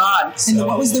 Oh my God. And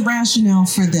what was the rationale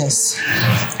for this?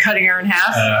 Cutting her in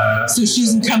half. So she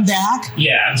doesn't come back?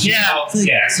 Yeah.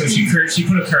 So she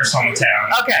put a curse on the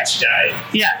town. Okay. And she died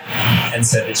Yeah. and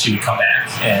said that she would come back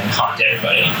and haunt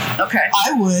everybody. Okay.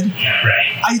 I would.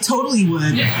 Right. I totally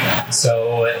would.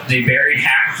 So they buried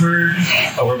half of her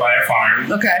over by a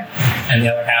farm Okay. and the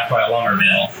other half by a lumber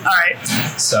mill. All right.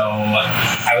 So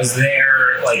I was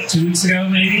there like 2 weeks ago,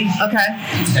 maybe. Okay.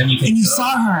 And you And you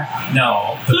saw her.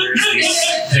 No, but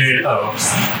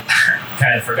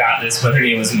kind of forgot this, but her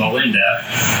name was Melinda.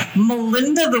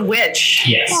 Melinda the Witch.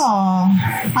 Yes. Oh,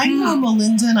 I know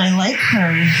Melinda and I like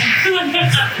her.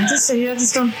 Just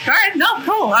don't. All right. No.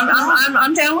 Cool.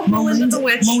 I'm down with Melinda the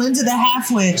Witch. Melinda the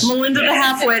Half Witch. Melinda the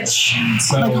Half Witch.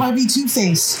 So Like Harvey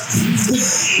Two-Face.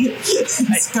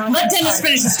 Let Dennis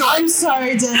finish the story. I'm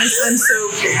sorry, Dennis. I'm so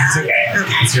it's okay.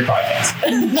 It's your podcast.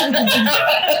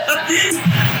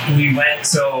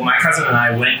 So my cousin and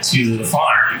I went to the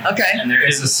farm. Okay. And there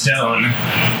is a stone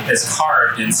that's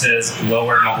carved and says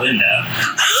Lower Melinda.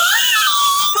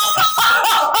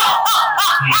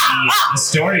 The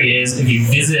story is if you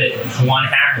visit one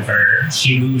half of her,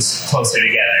 she moves closer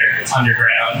together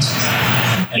underground.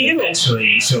 And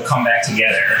eventually she'll come back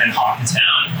together and haunt the town.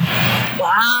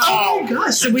 Wow. Oh my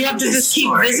gosh. So we have to just keep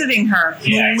visiting her.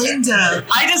 Yeah, Melinda.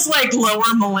 I just like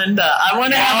Lower Melinda. I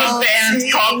want to have a band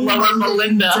called Lower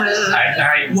Melinda. I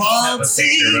don't have a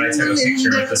picture, but I took a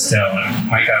picture with the stone.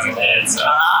 My cousin did. So.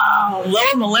 Oh,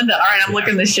 Lower Melinda. All right, I'm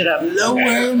looking this shit up.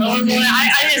 Lower Melinda.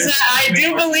 I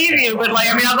do believe you, but like,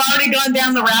 I mean, I've already gone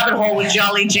down the rabbit hole with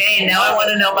Jolly Jane. Now I want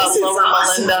to know about This is Lower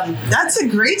awesome. Melinda. That's a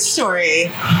great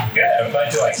story. Good. I'm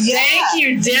glad you like it. Yeah. Thank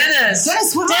you, Dennis.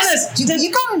 Dennis, what Dennis, else?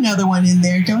 You got another one in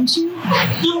there, don't you?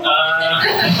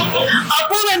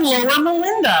 Upper and Lower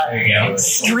Melinda. There you go.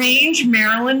 Strange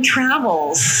Maryland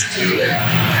Travels.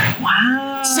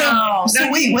 Wow.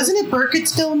 So wait, wasn't it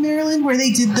Burkittsville, Maryland, where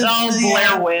they did the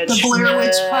Blair Witch. the Blair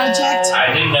Witch Project?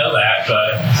 I didn't know that,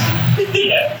 but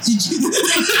yeah. Did you?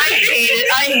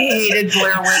 I hated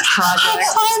Blair Witch Project.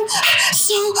 I'm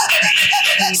so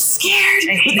scared.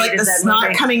 I hated Like the that snot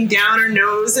movie. coming down her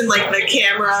nose and like the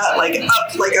camera like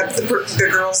up the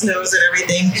girl's nose and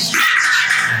everything.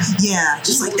 Yeah,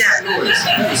 just like that.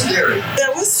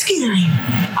 That was scary.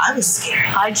 I was scared.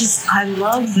 I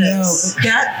love No, this. but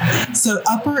that. So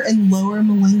Upper and Lower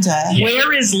Melinda. Yeah.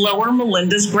 Where is Lower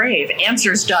Melinda's grave?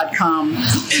 Answers.com.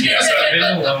 Yeah, so I've been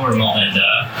to Lower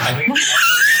Melinda. I think it's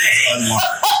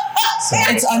unmarked. So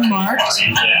It's unmarked.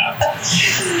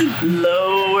 yeah.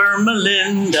 Lower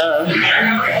Melinda.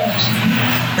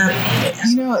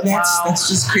 You know, that's Wow. that's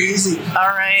just crazy. All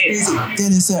right. Crazy.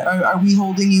 Dennis, are we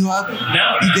holding you up?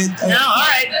 No, You good? No, all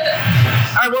right.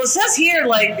 All right, well, it says here,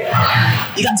 like,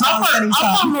 You can tell us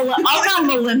anytime. Upper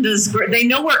Melinda's grave. They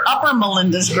know where Upper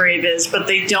Melinda's grave is, but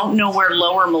they don't know where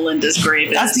Lower Melinda's grave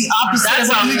is. That's the opposite That's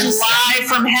of what a you just said. lie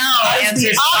from hell. That is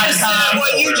the opposite of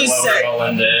what you where just Lower said.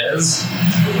 Melinda is.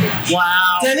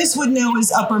 Wow. Dennis would know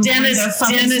his Upper Melinda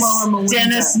from his Lower Melinda.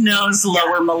 Dennis knows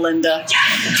Lower Melinda.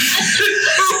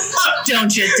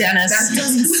 Don't you, Dennis? That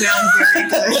doesn't sound very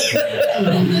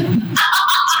good.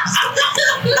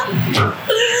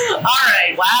 All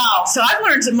right, wow. So I've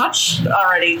learned much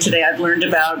already today. I've learned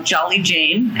about Jolly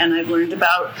Jane, and I've learned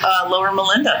about Lower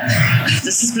Melinda.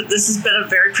 This has been a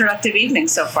very productive evening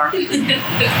so far.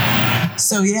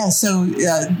 So yeah, so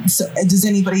does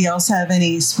anybody else have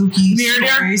any spooky Murder?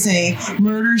 stories? Any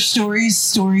murder stories?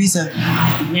 Stories of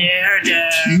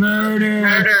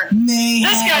murder, mayhem.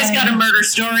 This guy's got a murder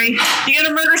story. You got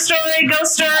a murder story?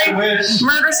 Ghost story? Murder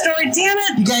story? Damn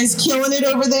it. You guys killing it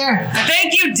over there.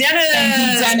 Thank you, Dennis.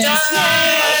 Thank you, Dennis.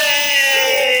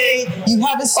 Yay. You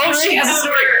have a story. Oh, she has a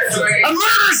story. A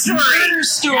murder story. Murder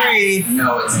story.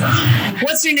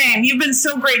 What's your name? You've been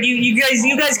so great. You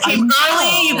guys came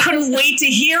early. You couldn't wait to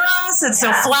hear us. It's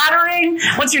so flattering.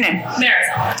 What's your name?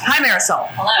 Marisol. Hi, Marisol.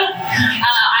 Hello.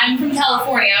 I'm from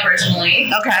California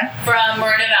originally, Okay. from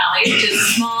Moreno Valley, which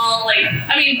is small,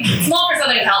 small for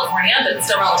Southern California, but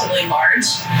still relatively large.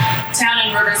 Town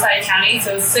in Riverside County,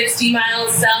 so 60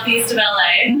 miles southeast of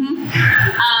LA.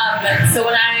 So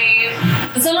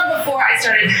the summer before I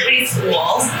started high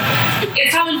school,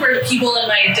 it's common for people in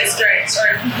my district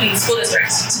or in the school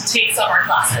district to take summer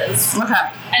classes.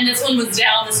 Okay. And this one was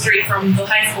down the street from the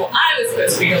high school I was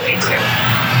supposed to be going to.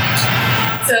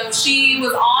 So she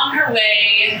was on her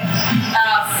way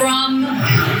from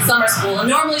summer school, and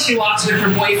normally she walks with her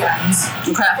boyfriend.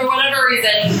 Okay. For whatever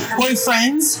reason, her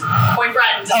Boyfriends?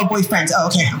 boyfriend. Oh, boyfriends. Oh,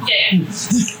 okay.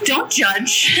 Yeah. Don't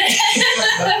judge.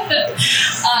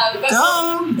 But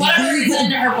for whatever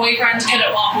reason, her boyfriend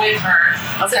couldn't walk with her.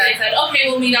 So Okay. they said, okay,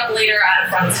 we'll meet up later at a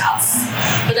friend's house.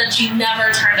 But then she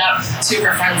never turned up to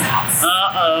her friend's house.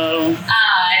 Uh-oh.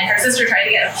 And her sister tried to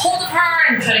get a hold of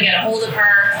her and couldn't get a hold of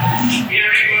her.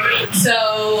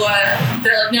 So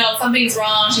they're like, no, something's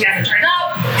wrong. She hasn't turned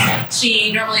up.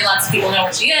 She normally lets people know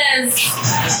where she is.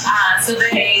 So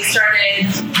they started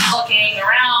looking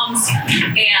around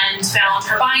and found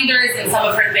her binders and some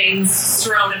of her things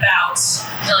strewn about.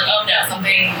 They're like, oh no,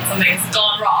 something's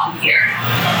gone wrong here.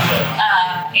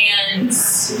 And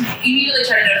immediately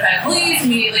tried to notify the police,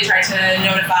 immediately tried to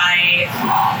notify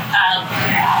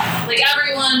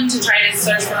everyone to try to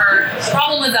search for her. The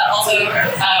problem was that also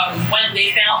when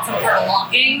they found some of her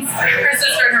belongings, her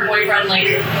sister and her boyfriend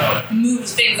moved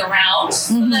things around,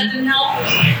 so that didn't help.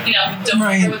 Don't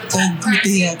Right. remember with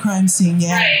The crime scene.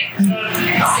 Yeah. Right.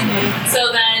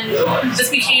 So then this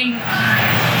became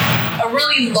a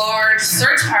really large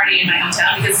search party in my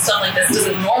hometown because stuff like this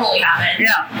doesn't normally happen.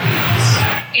 Yeah.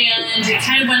 And it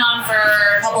kind of went on for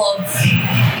a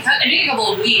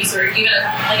couple of weeks or even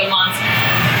a month.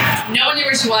 No one knew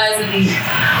where she was, and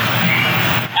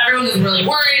everyone was really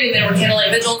worried, and they were candlelight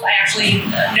vigils. I actually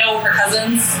know her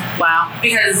cousins. Wow.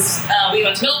 Because we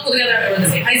went to middle school together, we were in the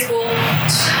same high school.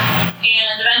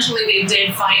 And eventually they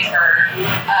did find her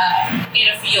in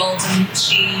a field, and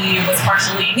she was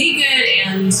partially naked,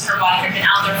 and her body had been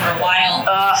out there for a while.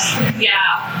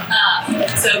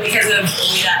 So because of the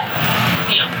way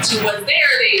that she was there,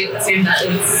 they assumed that it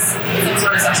was some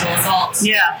sort of sexual assault.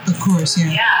 Yeah. Of course.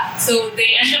 Yeah. Yeah, so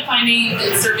they ended up finding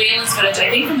surveillance footage, I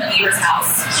think from a neighbor's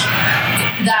house,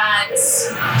 that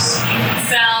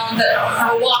found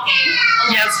her walking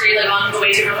along the street, on the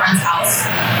way to her friend's house.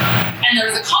 And there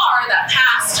was a car that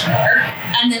passed her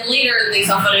And then later they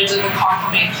saw footage of the car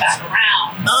coming back around.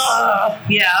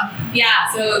 Yeah. Yeah,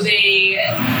 so they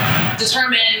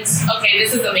determined, okay,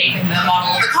 this is the make and the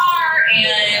model of the car,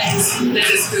 and this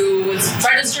is who was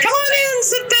registered. Come on in,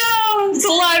 sit down. It's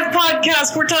a live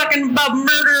podcast. We're talking about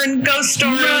murder and ghost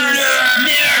stories. Murder.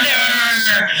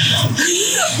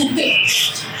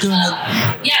 Go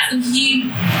ahead. Yes, and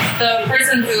the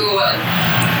person who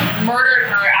murdered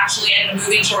her actually ended up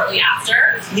moving shortly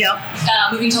after. Yep.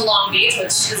 Moving to Long Beach,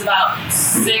 which is about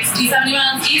 60, 70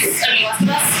 miles west of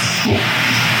us.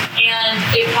 And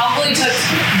it probably took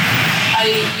a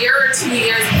year or 2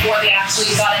 years before they actually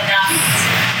got enough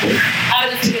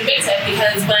evidence to convict him,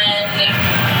 because when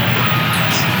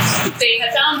they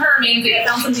had found her remains, they had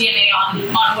found some DNA on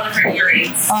one of her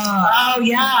earrings.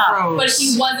 Yeah. But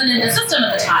she wasn't in the system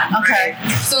at the time. Okay.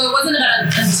 So it wasn't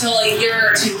until a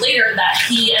year or two later that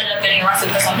he ended up getting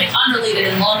arrested for something unrelated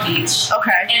in Long Beach.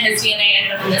 Okay. And his DNA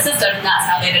ended up in the system, and that's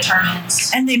how they determined.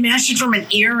 And they matched it from an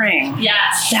earring.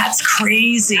 Yes. That's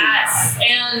crazy. Yes.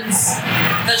 And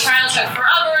the trial took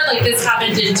forever. Like, this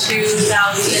happened in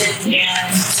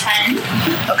 2010.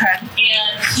 Okay.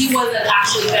 And he wasn't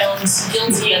actually found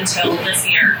guilty until this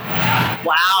year.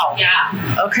 Wow.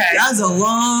 Yeah. Okay. That was a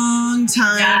long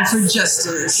time Yes. for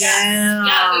justice. Damn.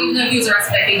 Yeah, so even though he was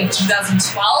arrested, I think, in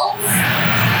 2012,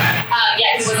 he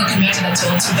wasn't convicted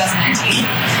until 2019.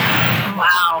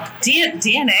 Wow.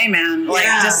 DNA, man. Like,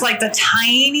 Yeah. just like the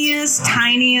tiniest,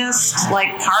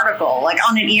 like particle, like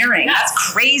on an earring. Yes. That's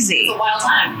crazy. It's a wild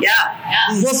time. Yeah.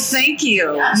 Yeah. Well, thank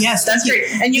you. Yes, That's thank you.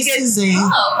 great. And you This get. is a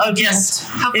Oh, yes.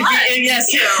 How If fun.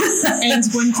 yes. and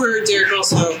one for Derek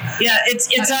also. Yeah,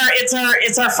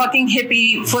 it's our fucking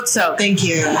hippie foot soak. Thank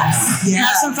you. Yeah.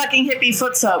 Have some fucking hippie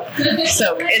foot soap.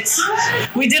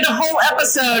 We did a whole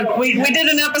episode. We did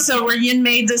an episode where Yin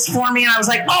made this for me, and I was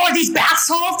like, oh, are these bath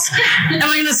salts? Am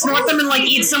I gonna snort them and like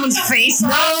eat someone's face?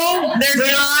 No,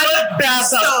 they're not bath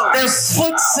soap. They're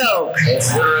foot soap.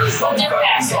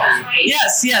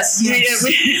 Yes. Yes.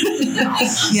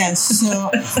 Yes.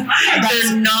 So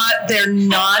They're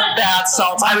not bath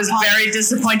salts. I was very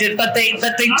disappointed, but they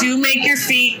do make your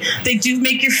feet. They do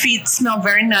make your feet smell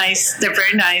very nice. They're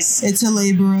very nice. it's a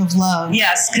labor of love.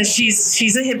 Yes, because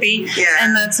she's a hippie,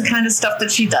 and that's the kind of stuff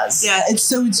that she does. Yeah,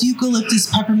 it's eucalyptus,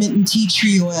 peppermint, and tea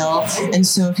tree oil. And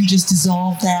so if you just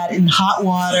dissolve that in hot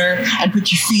water and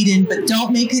put your feet in, but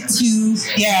don't make it too,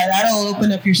 that'll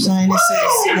open up your sinuses.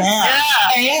 Yeah.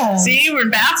 And, See, we're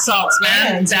bath salts,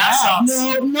 man. Bath salts.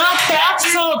 No, not bath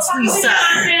salts, Lisa.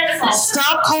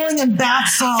 Stop calling them bath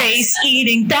salts. Face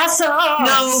eating bath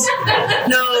salts.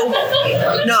 No.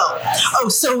 Oh,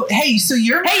 so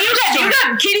you're Hey, you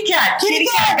got kitty cat. Kitty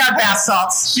cat got bath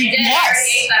salts.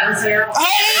 Yes. That was terrible.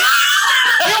 Hey,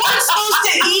 you weren't supposed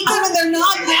to eat them, and they're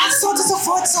not bath salts. It's a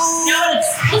foot salt. No, it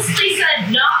explicitly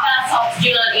said not bath salts,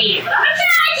 do not eat. But I'm like, I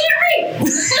can't read.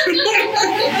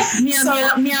 Meow,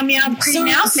 meow, meow, meow, so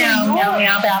meow, meow, you're- meow,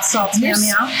 meow, bath salts, meow,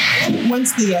 meow.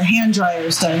 Once the hand dryer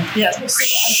is done. Yes. So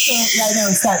I know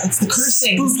it's that. It's the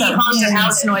cursing. It's Spooky the haunted wind.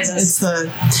 house noises. It's the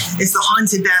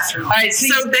haunted bathroom. All right,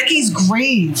 So Becky's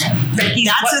grave. Becky,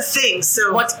 That's a thing.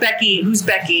 So what's Becky? Who's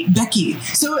Becky? Becky.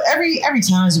 So every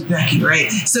town has a Becky,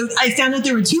 right? So I found out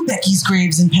there were two Becky's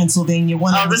graves in Pennsylvania.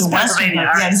 One Oh, over this the is western Pennsylvania, one.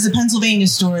 all right. Yeah, this is a Pennsylvania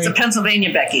story. It's a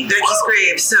Pennsylvania Becky. Becky's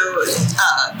grave. So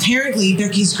apparently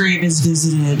Becky's grave is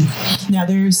visited. Now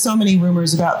there's so many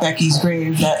rumors about Becky's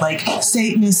grave that like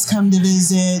Satanists come to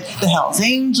visit, the Hells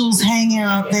Angels hang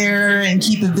out there and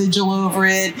keep a vigil over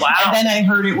it. Wow. And then I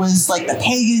heard it was like the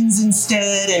pagans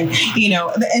instead, and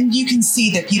and you can see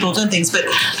that people have done things, but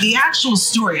the actual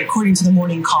story, according to the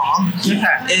Morning Call,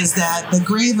 is that the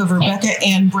grave of Rebecca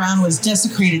Ann Brown was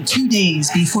desecrated 2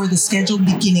 days before the scheduled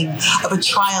beginning of a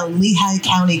trial in Lehigh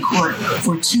County Court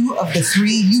for 2 of the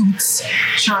 3 Utes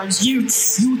charged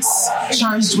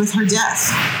with her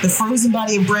death. The frozen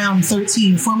body of Brown,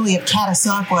 13, formerly of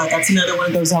Catasauqua, that's another one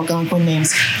of those Algonquin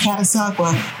names,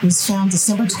 Catasauqua, was found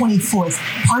December 24th,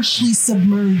 partially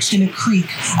submerged in a creek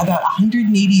about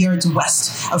 180 yards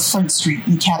west of Front Street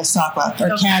in Catasauqua,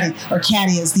 or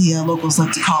Caddy as the locals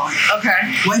like to call it.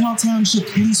 Okay. Whitehall Township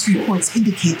police reports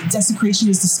indicate the desecration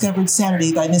was discovered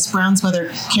Saturday by Miss Brown's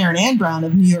mother, Karen Ann Brown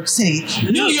of New York City,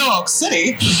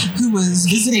 who was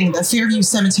visiting the Fairview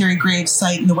Cemetery grave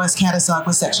site in the West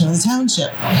Catasauqua section of of the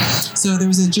township. So there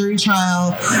was a jury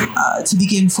trial to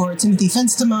begin for Timothy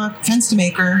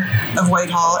Fenstemaker of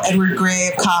Whitehall, Edward Gray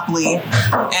of Copley,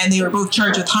 and they were both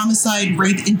charged with homicide,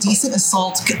 rape, indecent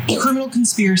assault, criminal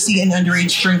conspiracy, and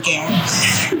underage drinking.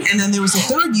 And then there was a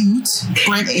third Ute,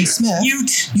 Brent A. Smith.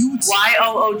 Ute.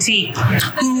 Y-O-O-T.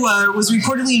 Who was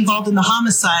reportedly involved in the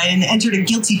homicide and entered a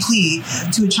guilty plea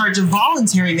to a charge of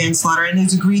voluntary manslaughter and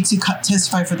has agreed to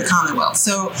testify for the Commonwealth.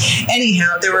 So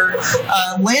anyhow, there were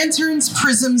lanterns,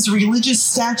 prisms, religious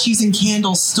statues, and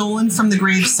candles stolen from the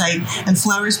grave site, and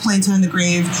flowers planted on the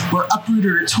grave were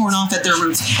uprooted or torn off at their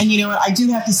roots. And you know what? I do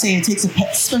have to say it takes a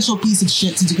special piece of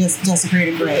shit to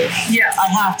desecrate a grave. Yeah. I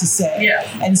have to say. Yeah.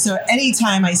 And so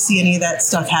anytime I see any of that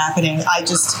stuff happening, I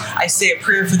say a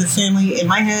prayer for the family in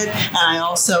my head, and I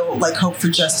also hope for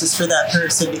justice for that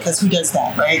person, because who does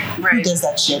that, right? Who does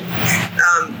that shit?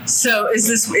 So is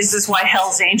this why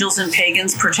Hell's Angels and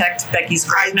pagans protect Becky's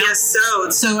grave now? I guess so.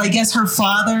 So I guess her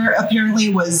father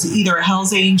apparently was either a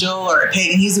Hell's Angel or a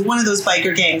pagan. He's one of those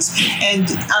biker gangs, and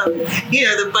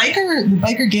the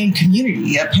biker gang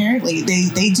community, apparently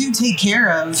they do take care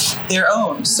of their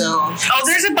own. So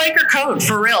there's a biker code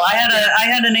for real. I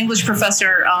had an English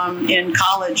professor in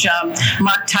college,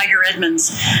 Mark Tiger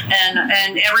Edmonds,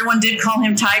 and everyone did call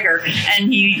him Tiger,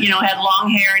 and he had long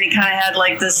hair, and he kind of had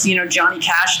this Johnny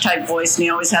Cash type voice, and he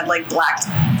always had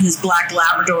his black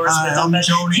Labradors with him. But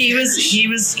he was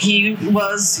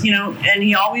and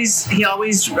he always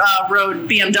rode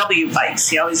BMW bikes.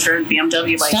 He always rode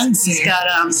BMW bikes. Fancy.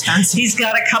 He's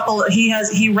got a couple.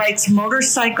 He writes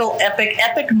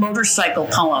epic motorcycle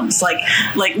poems, like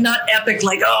not epic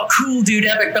cool dude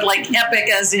epic, but epic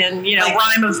as in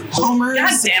rhyme of Homer's.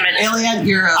 God damn it, Iliad,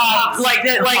 you're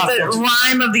the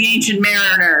rhyme of the Ancient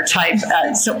Mariner type.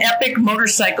 So epic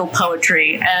motorcycle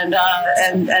poetry, and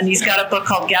he's got a book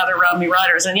called Gather Round Me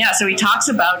Riders, and so he talks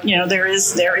about there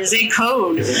is a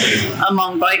code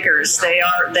among bikers. They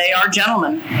are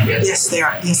gentlemen. Yes, they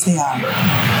are.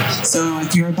 So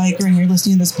if you're a biker and you're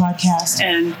listening to this podcast,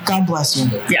 and God bless you.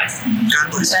 Yeah,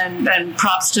 God bless you. And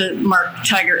props to Mark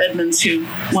Tiger Edmonds, who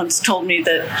once told me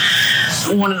that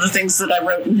one of the things that I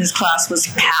wrote in his class was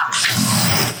PAP.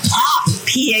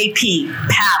 P-A-P.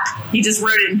 PAP. He just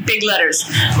wrote it in big letters.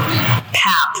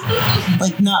 PAP.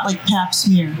 Not like Pap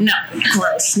smear. No,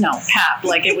 gross. No, PAP.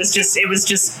 It was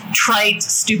just trite,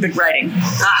 stupid writing.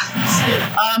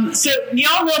 So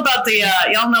y'all know about the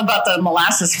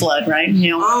molasses flood, right?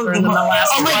 The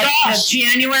molasses flood. Gosh.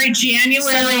 January,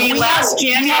 last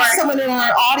January. We have someone in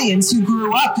our audience who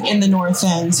grew up in the North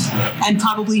End and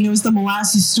probably knows the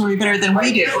molasses story better than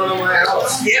we do.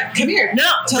 Yeah, come here. No,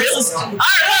 Tell really? us. All right, all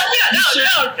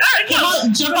right, Come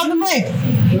on, jump on the mic.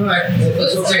 Right,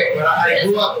 it's okay. But I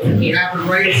grew up. It happened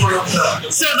right in front of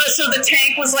the. So the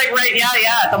tank was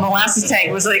the molasses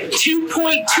tank was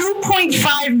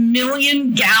 2.5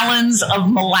 million gallons of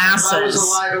molasses. I was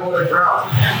alive, it would have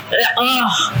drowned.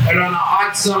 And on a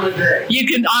hot summer day.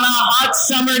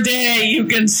 You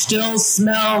can still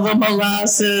smell the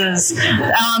molasses.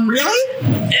 Really?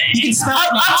 You can smell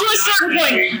it up to a certain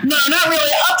point. No, not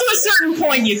really. Up to a certain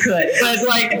point you could,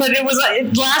 but it was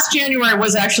last January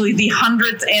was actually the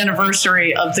 100th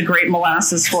anniversary of the Great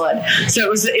Molasses Flood. So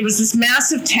it was this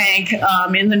massive tank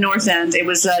in the North End. It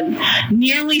was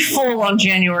nearly full on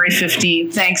January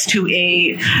 15th, thanks to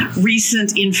a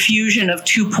recent infusion of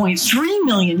 2.3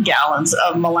 million gallons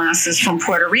of molasses from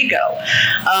Puerto Rico.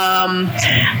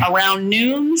 Around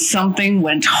noon, something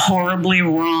went horribly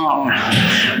wrong.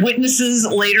 Witnesses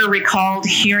later recalled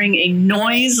hearing a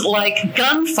noise like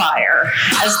gunfire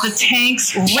as the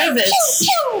tank's rivets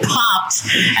popped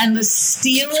and the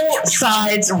steel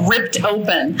sides ripped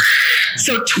open.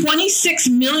 So 26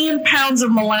 million pounds of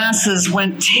molasses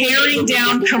went tearing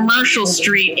down Commercial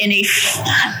Street in a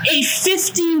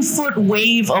 15-foot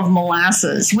wave of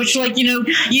molasses, which you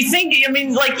think,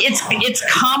 it's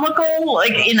comical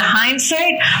in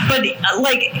hindsight, but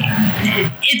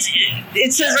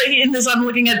it says right in this, I'm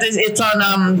looking at this, it's on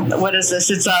what is this?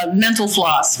 It's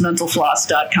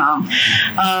mentalfloss.com.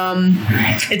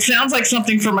 It sounds like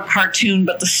something from a cartoon,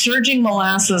 but the surging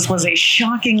molasses was a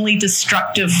shockingly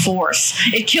destructive force.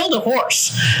 It killed a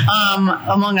horse,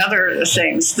 among other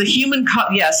things. The human,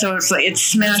 so it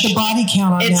smashed the body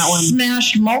count on that one. It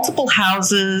smashed multiple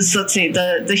houses. Let's see,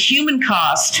 the human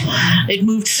cost. It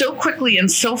moved so quickly and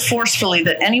so forcefully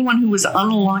that anyone who was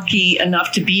unlucky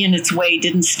enough to be in its way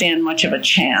didn't stand much of a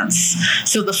chance.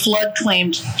 So the flood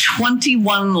claimed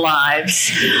 21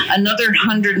 lives. Another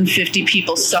 150 20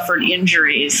 people suffered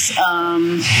injuries.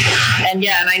 And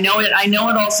I know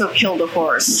it also killed a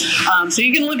horse. So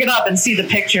you can look it up and see the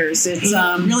pictures. It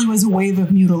really was a wave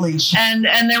of mutilation.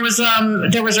 And there was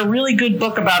a really good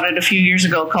book about it a few years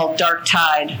ago called Dark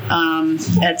Tide.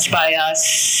 It's by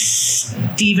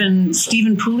Stephen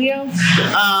Puleo.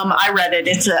 I read it.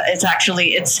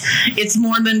 It's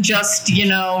more than just,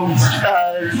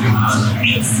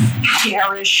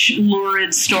 garish,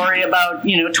 lurid story about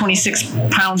 26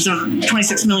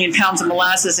 million pounds of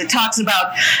molasses. It talks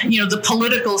about the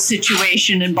political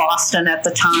situation in Boston at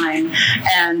the time,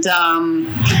 and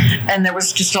there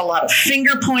was just a lot of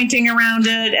finger pointing around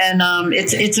it, and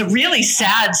it's a really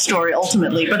sad story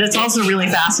ultimately, but it's also really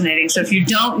fascinating. So if you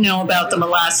don't know about the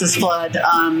molasses flood,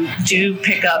 do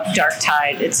pick up Dark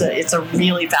Tide. It's a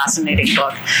really fascinating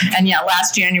book. And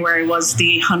last January was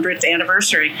the 100th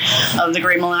anniversary of the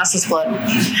Great Molasses Flood.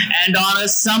 And on a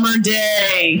summer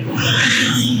day,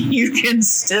 you can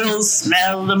still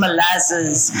smell the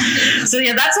molasses. So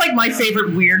that's like my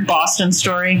favorite weird Boston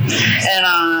story.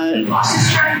 And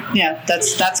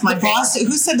that's my favorite.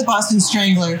 Who said the Boston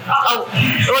Strangler? Oh,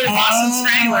 the Boston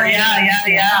Strangler.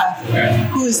 Yeah.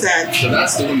 Who is that? So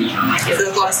that's the one.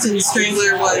 The Boston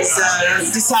Strangler was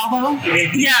DeSalvo?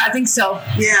 Yeah, I think so.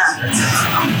 Yeah.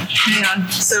 Hang on.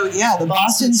 So the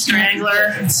Boston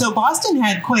Strangler. So Boston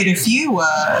had quite a few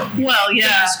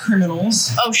famous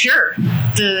criminals. Oh, sure.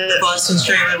 The Boston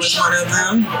Strangler was one of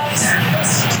them.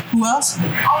 Who else? Oh,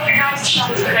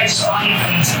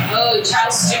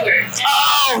 Charles Stewart.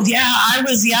 Oh, yeah.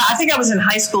 I think I was in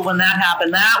high school when that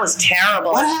happened. That was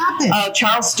terrible. What happened? Oh,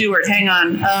 Charles Stewart. Hang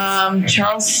on.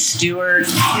 Charles Stewart.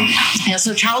 Yeah,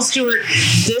 so Charles Stewart,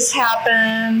 this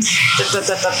happened.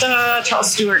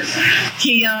 Charles Stewart.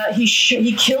 He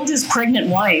killed his pregnant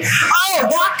wife. Oh,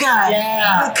 that guy.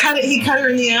 Yeah. He cut her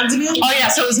in the abdomen? Oh, yeah.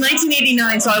 So it was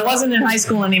 1989, so I wasn't in high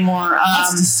school anymore.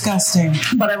 That's disgusting.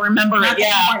 But I remember Not it, that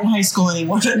you weren't in high school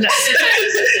anymore.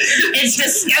 It's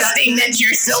disgusting that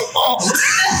you're so old.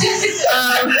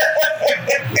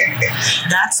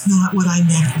 That's not what I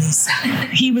meant, Lisa.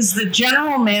 He was the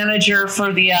general manager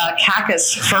for the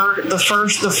Cactus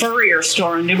the Furrier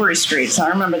store on Newbury Street. So I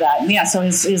remember that. And so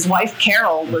his wife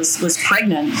Carol was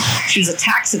pregnant. She was a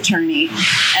tax attorney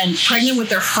and pregnant with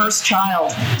their first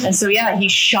child. And so he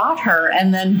shot her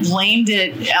and then blamed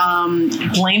it on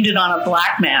a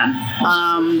black man.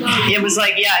 It was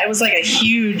like a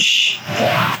huge,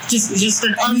 just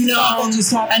an unknown,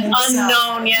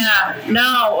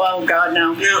 oh God,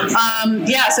 no.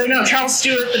 Charles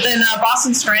Stewart, but then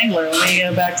Boston Strangler. Let me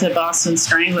go back to Boston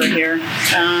Strangler here.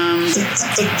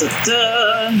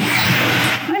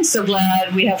 I'm so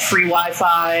glad we have free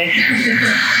Wi-Fi.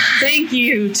 Thank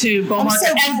you to Bow Market.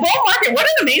 And Bow Market, what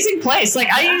an amazing place. Like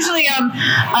I usually,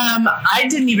 I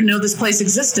didn't even know this place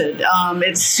existed.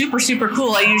 It's super, super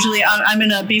cool. I'm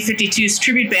in a B-52's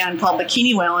tribute band called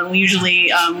Bikini Whale, and we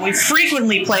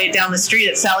frequently play down the street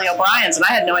at Sally O'Brien's, and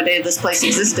I had no idea this place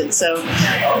existed. So,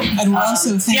 and we're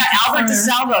also Albert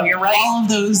DeSalvo, you're right.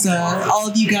 All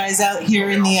of you guys out here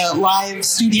in the live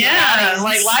studio. Yeah,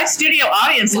 like live studio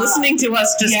audience listening to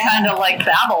us just kind of like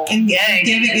babble. And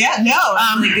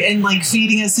and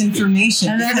feeding us information.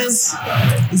 And that is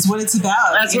what it's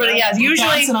about. That's what it is.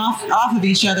 Usually bouncing off of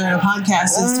each other in a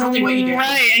podcast is totally what you do.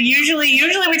 Right. And usually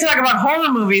we talk about horror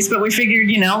movies, but we figured,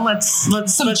 let's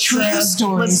true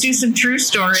stories. Let's do some true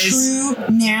stories. True,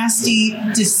 nasty,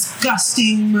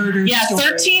 disgusting murder stories.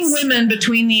 13 women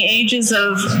between the ages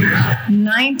of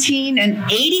 19 and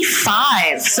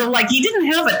 85. So he didn't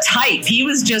have a type. He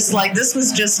was just this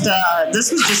was just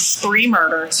spree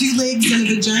murder. 2 legs and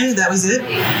a vagina, that was it?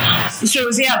 So it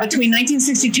was, between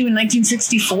 1962 and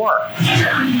 1964.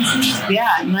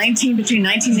 Yeah, between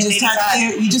 19 and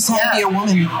 85. You just had to be a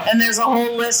woman. And there's a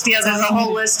whole list. Yeah, there's a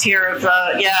whole list here of,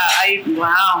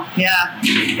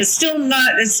 It's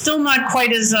still not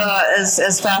quite as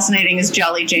fascinating as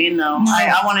Jolly Jane, though. No.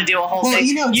 I want to do a whole thing.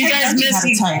 You guys missed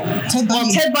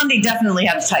Ted Bundy definitely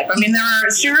had a type. I mean, there are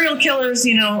serial killers,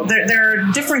 there are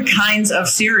different kinds of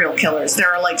serial killers.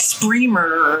 There are spree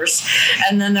murderers,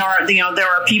 and then there are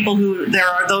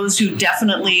those who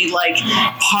definitely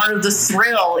part of the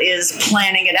thrill is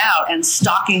planning it out and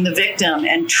stalking the victim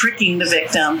and tricking the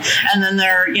victim. And then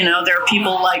there are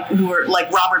people who are like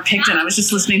Robert Pickton. I was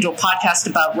just listening to a podcast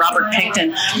about Robert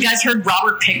Pickton. You guys heard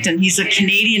Robert Pickton? He's a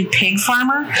Canadian pig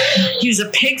farmer. He was a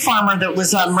pig farmer that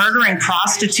was murdering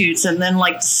prostitutes and then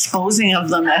disposing of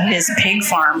them at his pig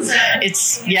farm.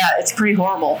 It's pretty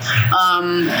horrible.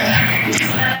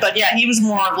 But yeah, he was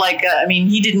more of like,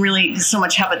 he didn't really so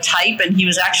much have a type, and he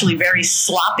was actually very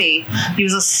sloppy. He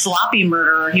was a sloppy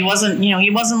murderer. He wasn't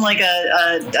like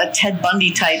a Ted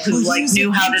Bundy type who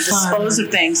knew how to dispose of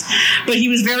things. But he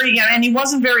was very, and he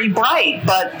wasn't very bright.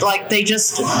 But like they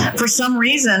just, for some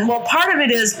reason, part of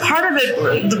it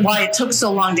why it took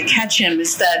so long to catch him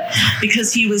is that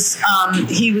because he was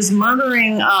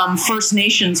murdering First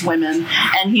Nations women,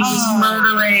 and he was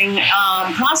murdering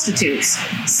prostitutes.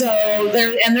 So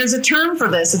there's a term for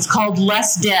this. It's called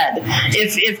less dead.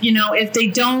 If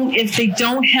they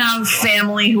don't have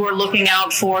family who are looking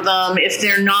out for them, if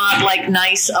they're not like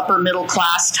nice upper middle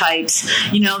class types,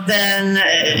 then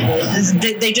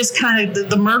they just kind of,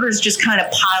 the murders just kind of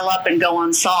pile up and go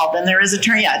unsolved. And there is a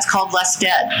term, it's called less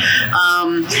dead.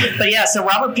 But yeah, so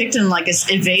Robert Pickton has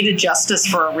evaded justice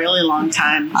for a really long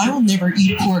time. I will never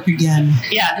eat pork again.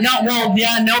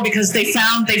 Because they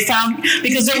found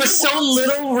because there was so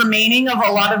little remaining of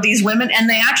a lot of these women, and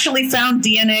they actually found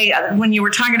DNA. When you were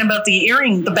talking about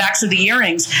the backs of the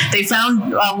earrings, they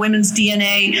found women's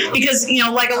DNA because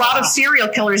like a lot of serial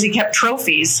killers, he kept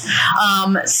trophies.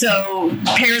 So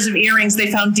pairs of earrings,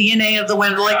 they found DNA of the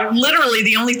women. Like literally,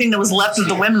 the only thing that was left of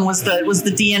the women was the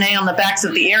DNA on the backs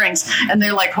of the earrings, and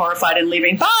they're like horrified and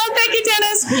leaving. Bye, thank you,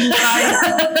 Dennis.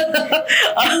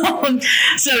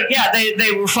 So yeah,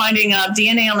 they were finding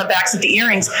DNA on the backs of the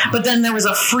earrings, but then there was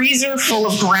a freezer full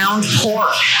of ground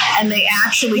pork, and they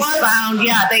actually found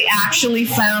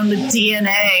the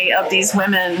DNA of these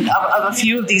women, of a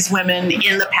few of these women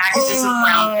in the packages of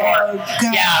ground pork.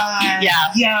 God.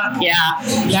 Yeah.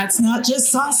 That's not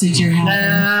just sausage you're having.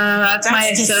 That's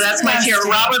my tier.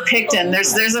 Robert Pickton.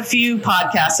 There's a few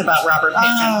podcasts about Robert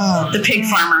Pickton, the pig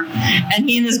farmer, and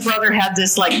he and his brother had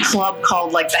this like club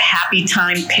called like the Happy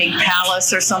Time Pig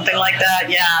Palace or something like that.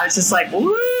 Yeah, it's just like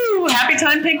woo. Happy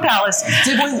Time Pig Palace.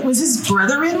 Was his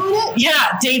brother in on it?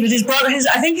 Yeah, David, his brother.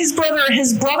 I think his brother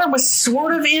was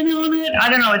sort of in on it. I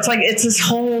don't know. It's this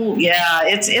whole. Yeah,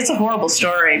 it's a horrible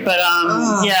story. But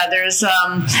there's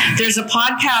a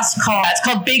podcast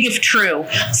called Big If True.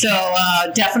 So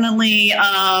definitely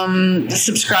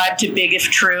subscribe to Big If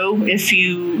True if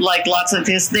you like lots of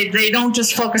this. They don't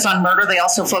just focus on murder. They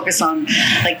also focus on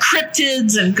like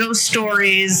cryptids and ghost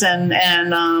stories and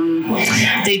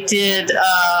they did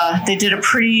a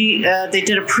pretty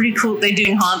cool. They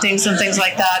do hauntings and things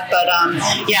like that. But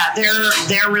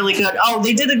they're really good. Oh,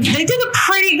 they did a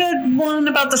pretty good one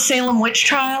about the Salem witch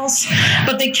trials,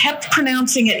 but they kept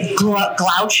pronouncing it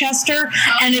Gloucester,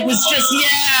 and it was just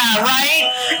right.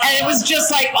 And it was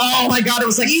just like, oh my god, it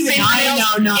was like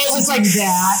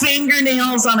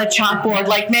fingernails on a chalkboard.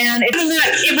 Like, man, it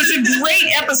was a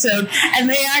great episode. And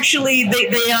they actually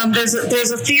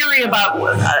there's a theory about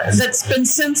that's been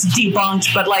since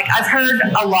debunked, but like I've heard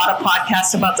a lot of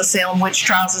podcasts about the Salem witch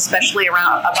trials, especially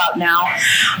about now,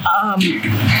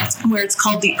 where it's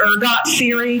called the ergot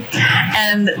theory,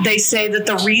 and they say that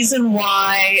the reason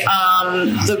why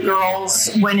the girls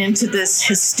went into this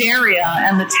hysteria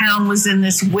and the town was in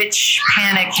this witch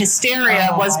panic hysteria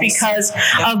was because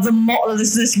of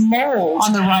this mold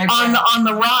on the rye. On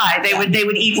the rye, they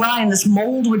would eat rye, and this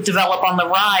mold would develop on the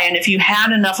rye, and if you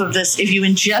had enough of this, if you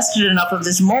ingested enough of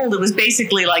this mold, it was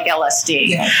basically like LSD.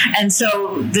 Yeah. And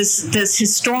so this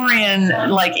historian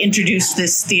like introduced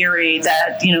this theory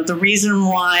that the reason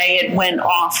why it went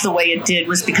off the way it did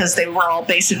was because they were all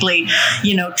basically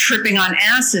tripping on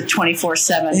acid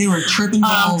 24/7. They were tripping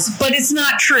balls. But it's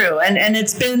not true, and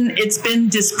it's been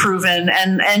disproven.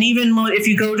 And even if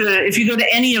you go to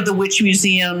any of the witch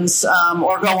museums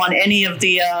or go on any of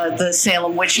the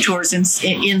Salem witch tours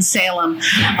in Salem,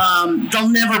 they'll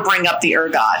never bring up the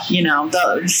ergot.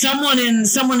 Someone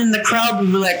in the crowd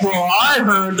would be like, well, I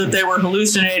heard that they were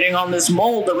hallucinating on this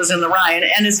mold that was in the rye,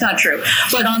 and it's not true.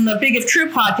 But on the Big If True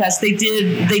podcast, they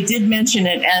did mention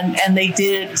it, and they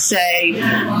did say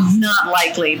not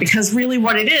likely, because really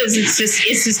what it is, it's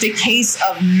just a case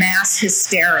of mass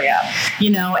hysteria,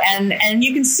 and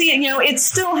you can see it, it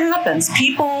still happens.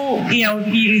 People,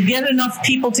 you get enough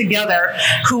people together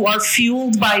who are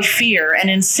fueled by fear, and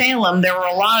in Salem there were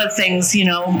a lot of things,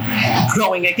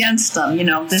 going against them.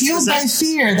 Fueled by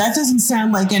fear. That doesn't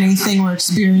sound like anything we're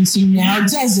experiencing now,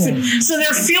 does it? So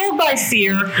they're fueled by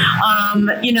fear.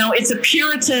 It's a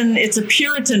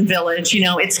Puritan village.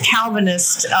 It's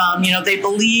Calvinist.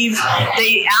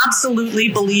 They absolutely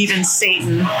believe in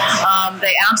Satan.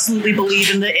 They absolutely believe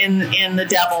in the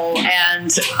devil,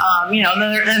 and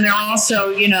they're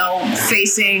also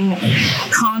facing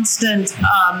constant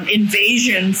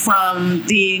invasion from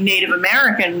the Native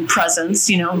American presence.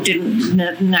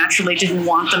 Didn't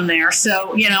want them there.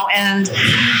 So and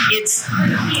it's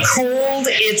cold.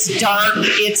 It's dark,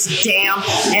 it's damp,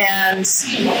 and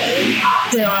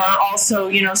there are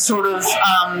also, sort of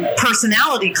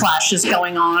personality clashes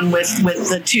going on with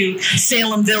the two,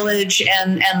 Salem Village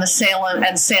and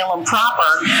Salem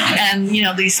proper, and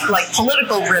these like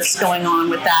political rifts going on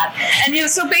with that. And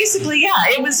so basically,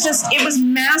 it was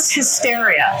mass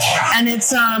hysteria, and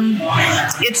it's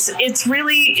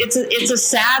really a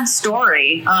sad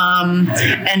story.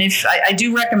 And if I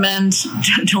do recommend,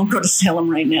 don't go to Salem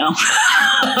right now.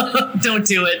 Don't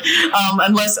do it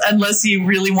unless you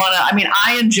really want to. I mean,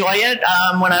 I enjoy it.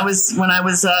 When I was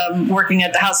working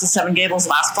at the House of Seven Gables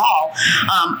last fall,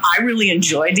 I really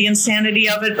enjoyed the insanity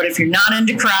of it. But if you're not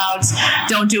into crowds,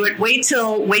 don't do it. Wait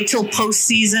till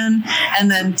postseason, and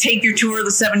then take your tour of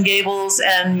the Seven Gables,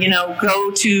 and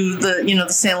go to the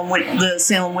Salem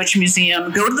Witch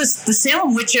Museum. Go to the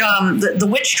Salem Witch the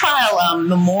Witch Trial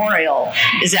Memorial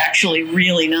is actually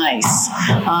really nice.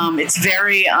 It's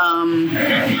very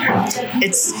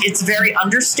it's very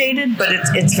understated, but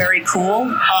it's very cool.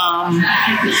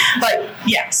 But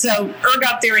yeah, so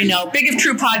Ergot Theory, no. Big If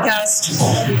True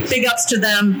podcast. Big ups to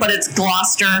them, but it's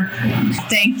Gloucester.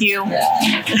 Thank you.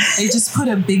 They just put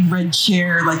a big red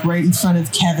chair like right in front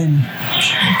of Kevin,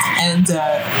 and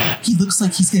he looks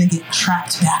like he's gonna get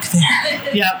trapped back there.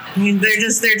 Yeah, I mean they're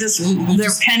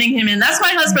penning him in. That's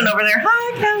my husband over there.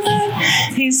 Hi,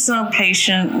 Kevin. He's so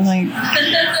patient, like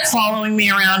following me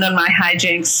around on my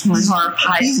hijinks, my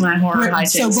horror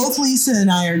hijinks. So both Lisa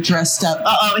and I are dressed up.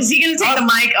 Is he gonna take the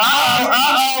mic?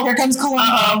 Here comes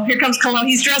Columbo. Here comes Columbo.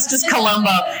 He's dressed as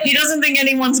Columbo. He doesn't think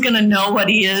anyone's gonna know what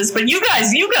he is, but you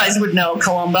guys would know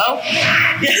Columbo.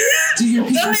 Do your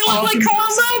Doesn't he look like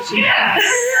Columbo? Yeah.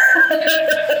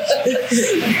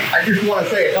 I just want to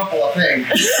say a couple of things.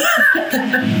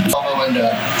 Columbo and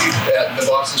the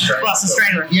Boston Strangler. Boston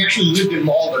Strangler. He actually lived in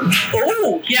Malden.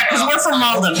 Oh, yeah, because we're from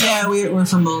Malden. Yeah, we're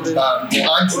from Malden. I'm We from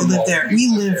live Malden. there. We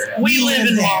live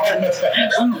in there.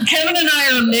 Malden. Kevin and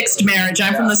I are a mixed marriage.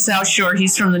 I'm from the South Shore.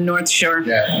 He's from the North Shore.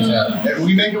 Yeah. And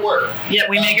we make it work. Yeah,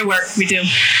 we make it work. We do.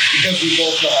 Because we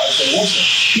both know how to say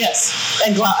Worcester. Yes,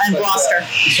 and But, Gloucester.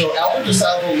 So Albert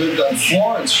DeSalvo lived on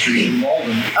Florence Street in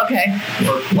Malden Okay.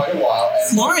 for quite a while. And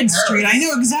Florence my Street. I parents-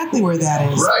 know exactly where that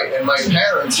is. Right, and my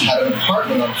parents had an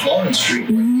apartment on Florence Street.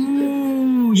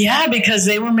 Ooh, yeah, because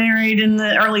they were married in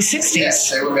the early 60s. Yes,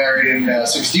 they were married in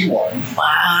 61. And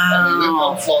they lived Wow.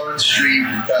 on Florence Street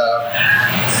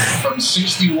from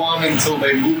 61 until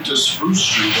they moved to Spruce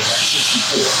Street in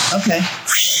 64. Okay. My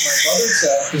mother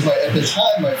said, because at the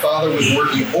time my father was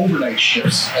working overnight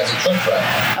shifts as a truck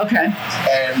driver. Okay.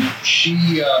 And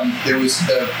there was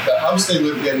the house they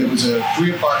lived in, there was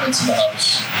 3 apartments in the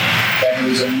house. And there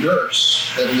was a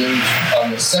nurse that lived on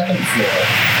the 2nd floor.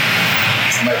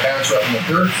 And my parents were up on the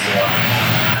 3rd floor.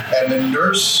 And the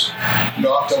nurse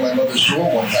knocked on my mother's door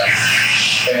one night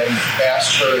and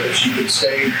asked her if she could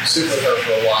sit with her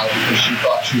for a while because she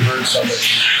thought she heard somebody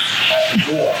at the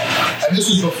door. And this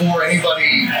was before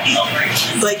anybody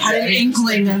Like had an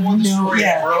inkling of before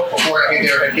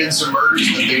there had been some murders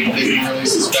that they didn't really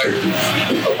suspect.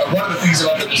 One of the things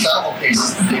about the DeSalvo case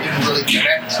is that they didn't really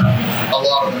connect a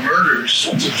lot of the murders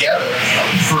together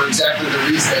for exactly the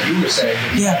reason that you were saying.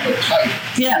 Yeah. But tight.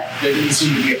 Yeah. There didn't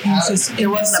seem to be a pattern. It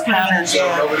wasn't a pattern. So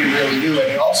nobody really knew.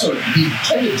 And also, he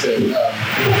tended to,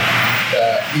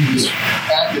 he was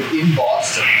active in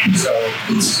Boston. So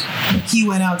he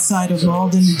went outside of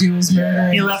Malden to do his murder.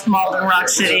 He left Malden, Rock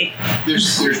City.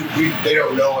 They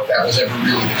don't know if that was ever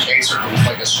really the case or if it was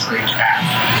like a straight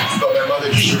path. But my mother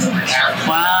just remembered after.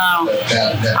 Wow.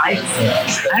 I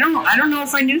I don't know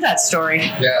if I knew that story.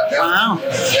 Yeah. Wow.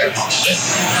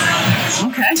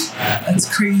 Okay. That's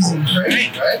crazy.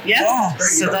 Great, right? Yeah. So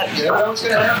So that. you never know what's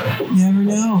going to happen. You never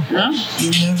know. No?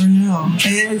 You never know.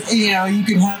 And, you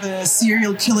could have a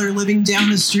serial killer living down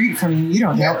the street from you. You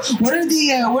don't know. What are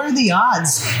the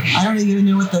odds? I don't even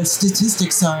know what the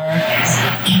statistics are.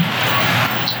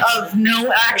 Of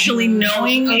actually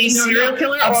knowing a serial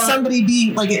killer Of or somebody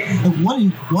being like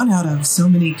one out of so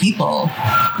many people,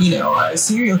 a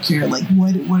serial killer. Like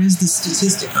what is the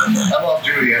statistic on that? I'm off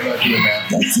duty. I'm not doing that.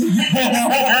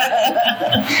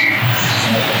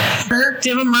 Do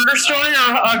you have a murder story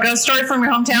or a ghost story from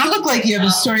your hometown? You look like you have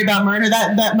a story about murder.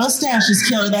 That mustache is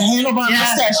killer. The handlebar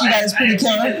mustache you got is pretty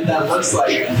killer. That looks like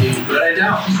it, but I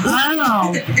don't.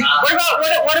 Wow.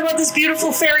 What about this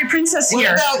beautiful fairy princess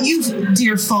here? What about you,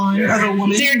 dear fawn of a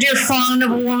woman? Dear fawn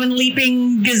of a woman,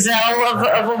 leaping gazelle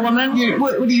of a woman?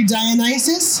 What are you,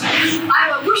 Dionysus?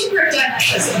 I'm a worshiper of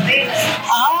Dionysus.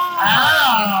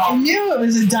 I knew it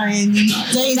was a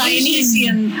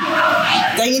Dionysian.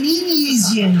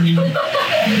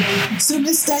 So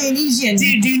Miss Dionysian. Do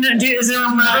you know? Is there a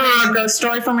murder or a ghost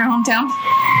story from your hometown?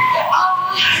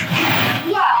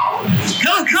 Well,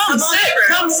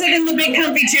 Come sit in the big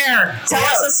comfy chair. Tell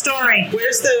us a story.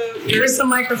 Where's the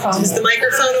microphone? Is the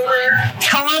microphone over there?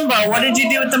 Columbo, what did you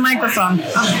do with the microphone?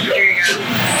 There you go.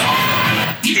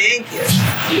 Thank you.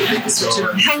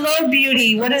 Hello,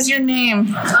 beauty. What is your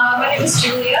name? my name is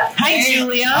Julia. Hi,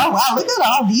 Julia. Oh wow! Look at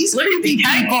all these creepy people.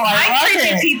 I love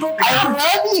it. People. I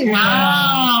love you.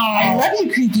 Wow. I love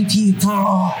you, creepy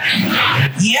people.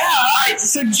 Yeah. All right.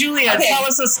 So, Julia, tell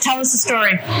us a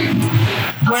story.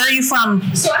 Where are you from?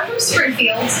 So I'm from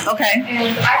Springfield. Okay.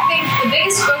 And I think the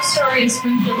biggest ghost story in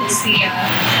Springfield is the,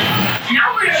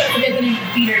 now we're going to forget the name of the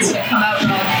theater, it's going to come out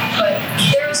wrong, but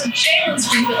there was a jail in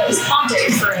Springfield that was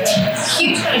haunted for a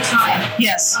huge amount of time.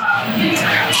 Yes.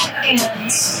 And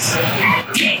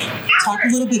Talk a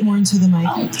little bit more into the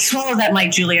mic. Swallow that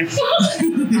mic, Julia. so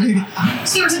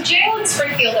there was a jail in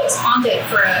Springfield that was haunted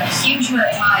for a huge amount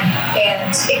of time,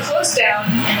 and it closed down,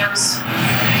 and there was,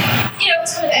 it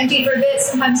was kind of empty for a bit.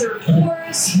 Sometimes there were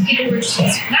tours, people were just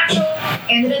getting supernatural,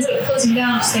 and it ended up closing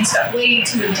down because things got way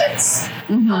too intense.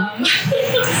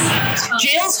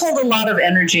 Jails hold a lot of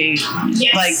energy.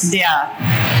 Yes. Like,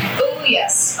 yeah. Oh,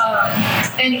 yes.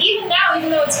 And even now, even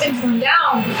though it's been torn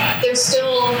down, there's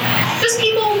still, just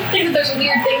people think that there's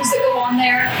weird things that go on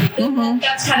there.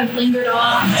 That's kind of lingered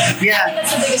on. Yeah. I think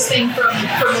that's the biggest thing from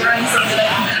where I'm from today.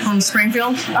 From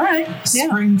Springfield? All right. Yeah.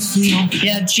 Springfield.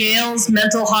 Yeah, jails,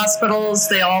 mental hospitals,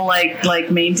 they all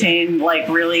like maintain like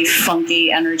really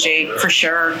funky energy for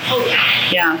sure. Oh,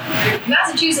 yeah. Yeah.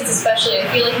 Massachusetts especially, I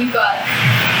feel like we've got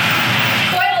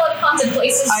quite a lot of haunted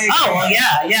places.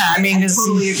 Yeah. I mean, I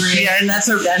totally agree. Yeah, and that's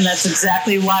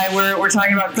exactly why we're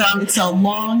talking about them. It's a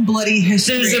long, bloody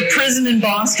history. There's a prison in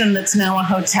Boston that's now a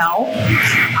hotel.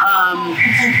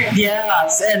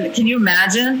 Yes, and can you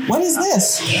imagine? What is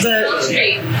this?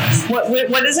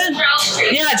 What is it? Charles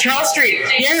Street. Yeah, Charles Street.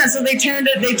 Yeah, so they turned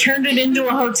it into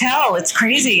a hotel. It's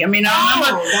crazy. I mean, I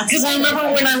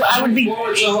remember when I would be. Yeah,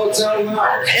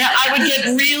 I would get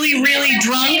really, really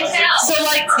drunk. So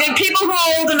like, and people who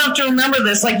are old enough to remember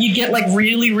this, like you'd get like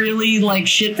really, really like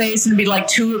shit faced and it'd be like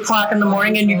 2:00 in the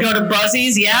morning and you go to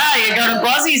Buzzy's. Yeah, you go to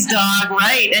Buzzy's, dog,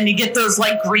 right? And you get those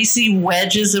like greasy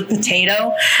wedges of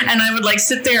potato. And I would like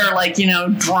sit there like,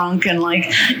 drunk and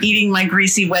like eating my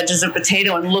greasy wedges of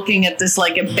potato and looking at this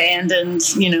like abandoned,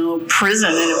 prison.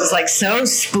 And it was like so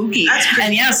spooky.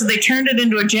 And yeah, so they turned it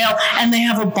into a jail and they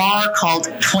have a bar called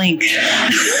Clink.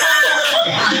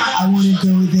 I want to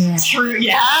go there. True.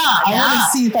 Yeah. I want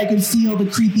to see if I can feel the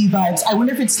creepy vibes. I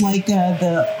wonder if it's like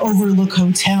the Overlook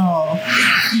Hotel,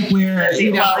 where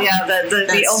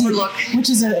the Overlook, which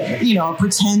is a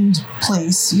pretend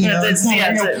place. It's not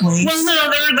a real place. Well,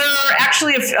 no, there are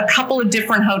actually a couple of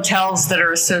different hotels that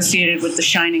are associated with the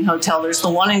Shining Hotel. There's the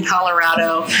one in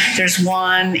Colorado. There's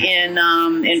one in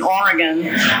Oregon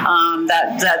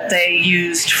that they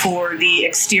used for the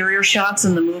exterior shots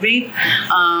in the movie.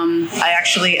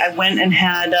 I went and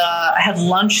had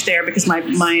lunch there because my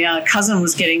cousin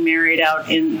was getting married out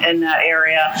in that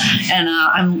area, and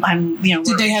I'm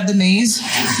Did they have the maze?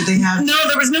 Did they have? No,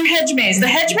 there was no hedge maze. The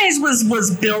hedge maze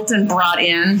was built and brought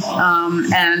in,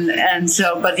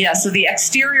 so the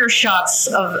exterior shots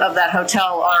of that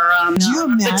hotel are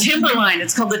the Timberline.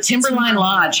 It's called the Timberline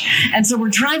Lodge, and so we're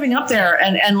driving up there,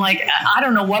 and like I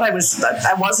don't know what I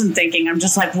wasn't thinking. I'm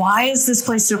just like, why is this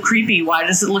place so creepy? Why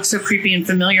does it look so creepy and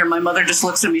familiar? My mother just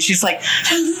looks at me. She's like,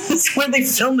 "It's where they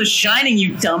filmed The Shining,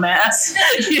 you dumbass."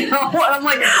 And I'm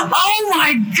like, "Oh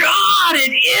my God,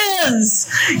 it is!"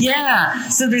 Yeah.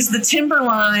 So there's the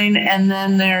Timberline, and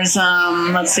then there's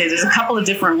there's a couple of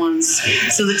different ones.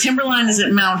 So the Timberline is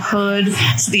at Mount Hood.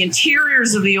 So the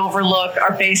interiors of the Overlook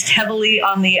are based heavily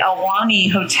on the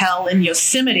Ahwahnee Hotel in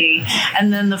Yosemite,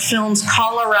 and then the film's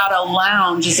Colorado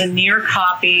Lounge is a near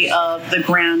copy of the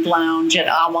Grand Lounge at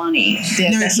Ahwahnee.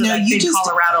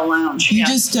 Colorado Lounge. You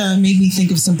just made me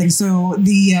think of something. So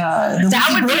the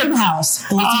Lizzie Borden house.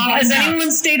 Has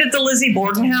anyone stayed at the Lizzie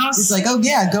Borden house? It's like, oh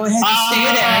yeah, go ahead and stay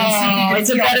there. It's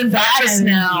a bed and breakfast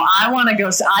now. I want to go.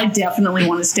 I definitely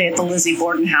want to stay at the Lizzie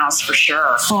Borden house for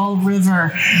sure. Fall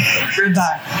River,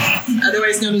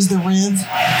 otherwise known as the Riv.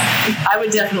 I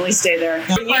would definitely stay there.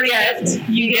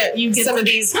 You get some of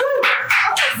these.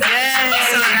 Yay.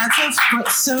 So that's a foot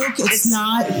soak.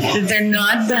 They're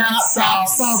not bath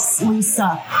salts,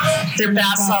 Lisa. They're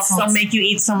bath salts. They'll make you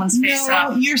eat someone's face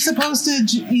up. No, you're supposed to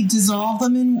dissolve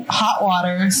them in hot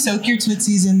water, soak your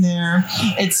Tootsies in there.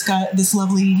 It's got this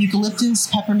lovely eucalyptus,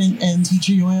 peppermint, and tea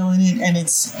tree oil in it, and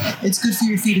it's good for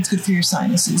your feet. It's good for your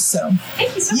sinuses. So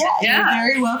thank you so much. You're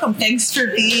very welcome. Thanks for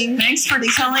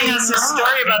telling us a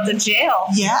story about the jail.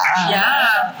 Yeah.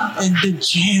 And the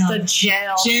jail. The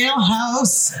jail.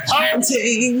 Jailhouse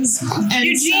hauntings. friends. And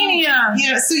Eugenia.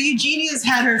 So Eugenia's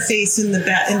had her face in the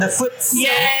foot. Yay!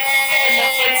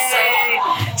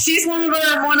 She's one of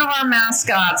our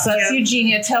mascots. That's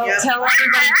Eugenia. Tell everybody.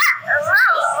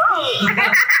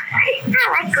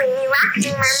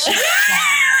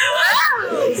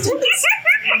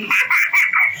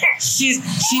 She's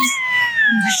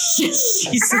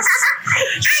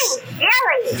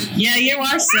yeah, you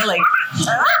are silly.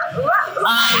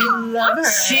 I love her.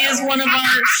 She is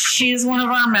one of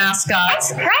our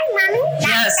mascots. Hi, Mommy.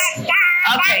 Yes.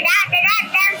 Okay.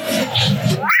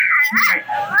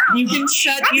 You can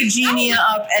shut Eugenia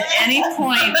up at any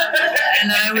point,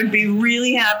 and I would be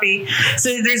really happy.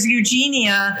 So there's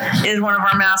Eugenia is one of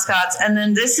our mascots, and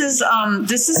then this is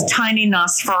Tiny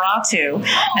Nosferatu,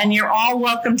 and you're all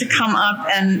welcome to come up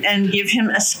and give him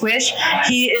a squish.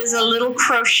 He is a little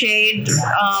crocheted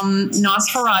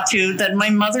Nosferatu that my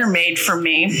mother made for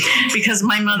me because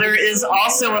my mother is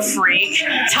also a freak.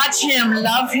 Touch him,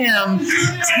 love him,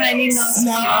 Tiny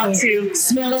Nosferatu.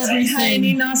 Smell everything.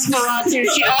 Tiny Nosferatu.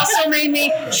 She also made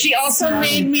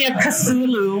me a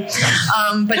Cthulhu.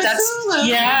 But that's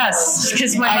yes,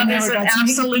 because my mother's an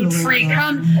absolute freak.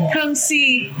 Come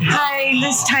see. Hi,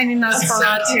 this Tiny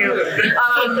Nosferatu.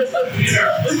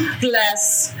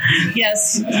 Bless.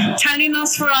 Yes, Tiny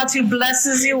Nosferatu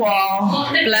blesses you all.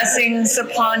 Blessings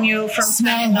upon you from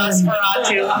Tiny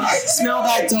Nosferatu. Smell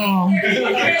that doll.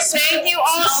 Thank you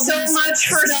all so much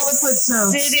for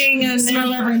sitting and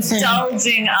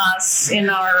indulging us in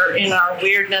our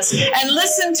weirdness, and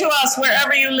listen to us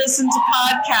wherever you listen to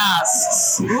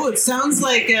podcasts. Ooh, it sounds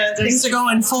like things are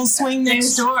going full swing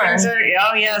next door.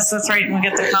 Oh yes, that's right. We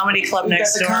get the comedy club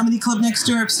next door. The comedy club next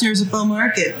door upstairs at Bow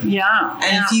Market. Yeah.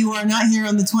 And if you are not here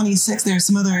on the 26th, there's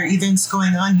some other events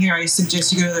going on here. I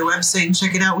suggest you go to their website and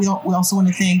check it out. We also want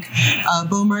to thank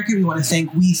Bow Market. We want to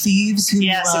thank We Thieves. Who,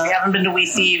 yes, if you haven't been to We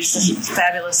Thieves,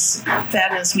 fabulous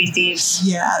We Thieves.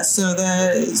 Yeah. So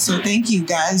thank you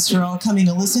guys for all coming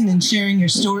to listen and sharing your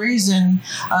stories. And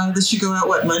this should go out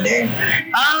Monday?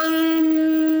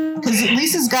 Because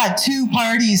Lisa's got 2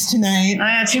 parties tonight. I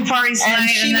have 2 parties tonight. And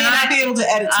she may not be able to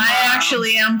edit tomorrow. I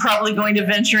actually am probably going to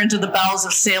venture into the bowels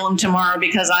of Salem tomorrow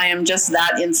because I am just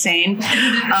that insane.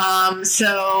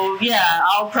 So, yeah,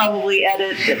 I'll probably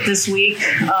edit this week.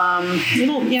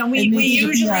 We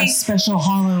usually... special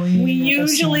Halloween. We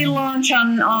usually launch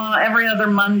on every other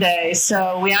Monday.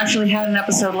 So we actually had an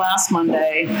episode last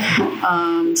Monday.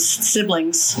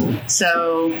 Siblings.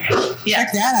 So, yeah.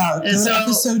 Check that out. Go to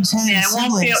episode 10. Yeah,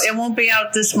 it won't be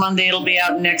out this Monday. It'll be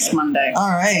out next Monday. All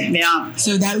right. Yeah.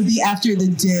 So that would be after the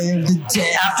Day of the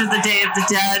Dead. After the Day of the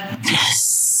Dead.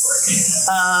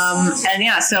 And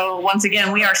yeah, so once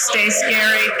again, we are Stay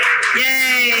Scary.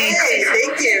 Yay! Hey,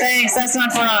 thank you. Thanks. That's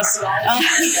not for us.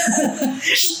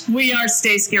 We are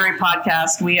Stay Scary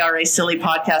Podcast. We are a silly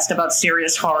podcast about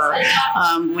serious horror.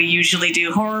 We usually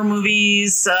do horror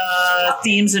movies,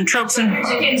 themes and tropes in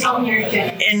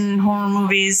horror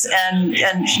movies, and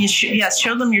yes,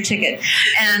 show them your ticket.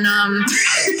 And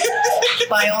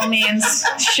by all means,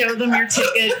 show them your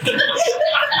ticket.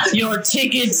 Your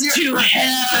tickets to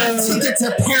hell. Ticket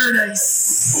to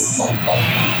paradise.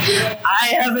 I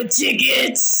have a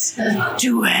ticket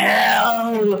to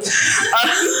hell.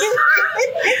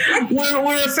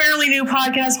 We're a fairly new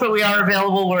podcast, but we are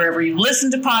available wherever you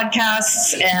listen to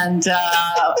podcasts. And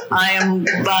I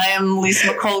am Lisa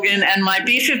McColgan, and my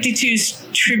B-52's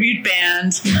tribute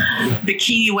band,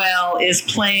 Bikini Whale, is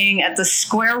playing at the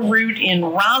Square Root in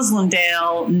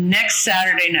Roslindale next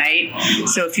Saturday night.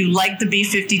 So if you like the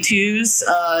B-52s,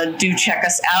 do check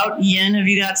us out. Yin, have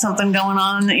you got something going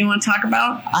on that you want to talk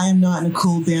about? I am not in a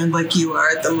cool band like you are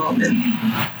at the moment,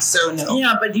 so no.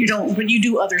 Yeah, but you don't. But you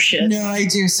do other shit. No, I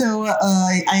do. So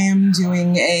I am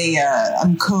doing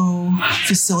I'm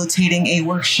co-facilitating a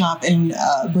workshop in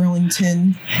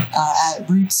Burlington at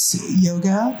Roots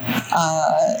Yoga,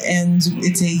 and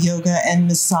it's a yoga and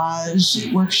massage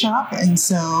workshop. And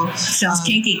so sounds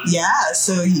kinky. Yeah.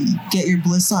 So you get your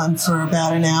bliss on for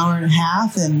about an hour and a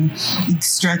half, and you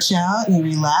stretch out and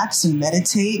relax and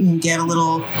meditate and get a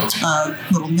little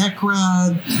neck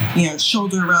rub,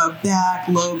 shoulder rub, back,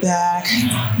 low back.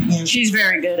 She's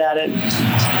very good at it.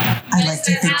 I like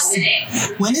to think so.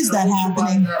 When is that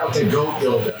happening? With the goat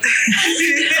yoga.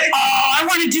 I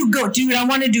want to do goat, dude. I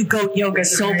want to do goat yoga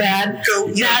so bad.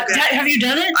 Goat yoga. Have you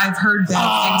done it? I've heard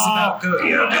bad things about goat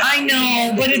yoga. I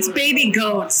know, but it's baby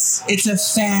goats. It's a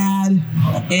fad.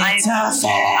 I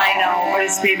know, but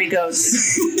it's baby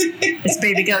goats. It's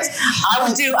baby goats. I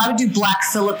would do Black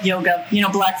Phillip yoga. You know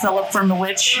Black Phillip from The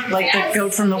Witch, like the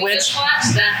goat from The Witch.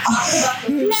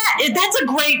 That's a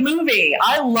great movie.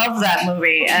 I love that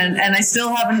movie, and And I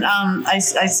still haven't. I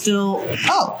still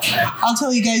I'll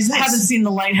tell you guys this. haven't seen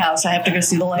the lighthouse. I have to go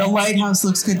see the lighthouse. The lighthouse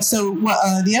looks good. So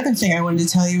the other thing I wanted to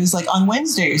tell you is like on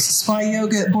Wednesdays, Spa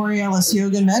Yoga at Borealis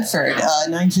Yoga Medford,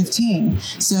 9:15.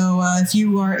 So if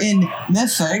you are in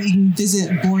Medford, you can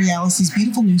visit Borealis'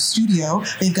 beautiful new studio.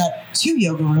 They've got 2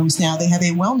 yoga rooms now. They have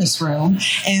a wellness room,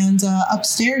 and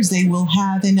upstairs they will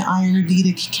have an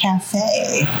Ayurvedic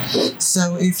cafe.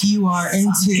 So if you are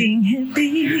into,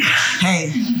 hippie.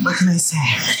 hey, what can I say?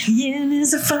 Yin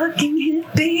is a fucking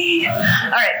hippie.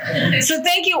 All right. So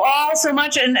thank you all so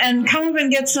much, and come up and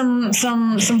get some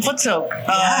foot soak.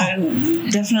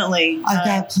 Definitely. I've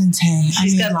got plenty.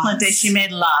 She's got plenty. She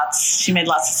made lots.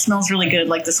 It smells really good.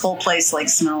 Like this whole place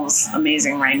smells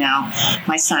amazing right now.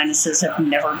 My sinuses have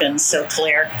never been so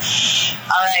clear.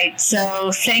 All right.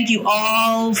 So thank you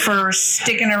all for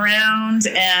sticking around,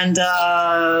 and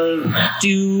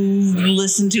do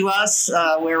listen to us.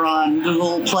 We're on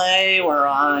Google Play. We're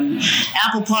on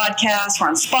Apple Podcasts. We're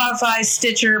on Spotify,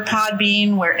 Stitcher,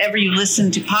 Podbean, wherever you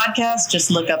listen to podcasts.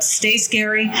 Just look up Stay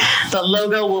Scary. The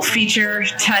logo will feature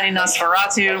Tiny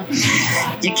Nosferatu.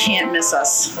 You can't miss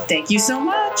us. Thank you so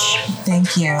much.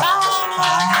 Thank you.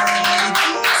 Bye.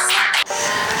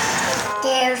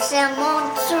 There's some more.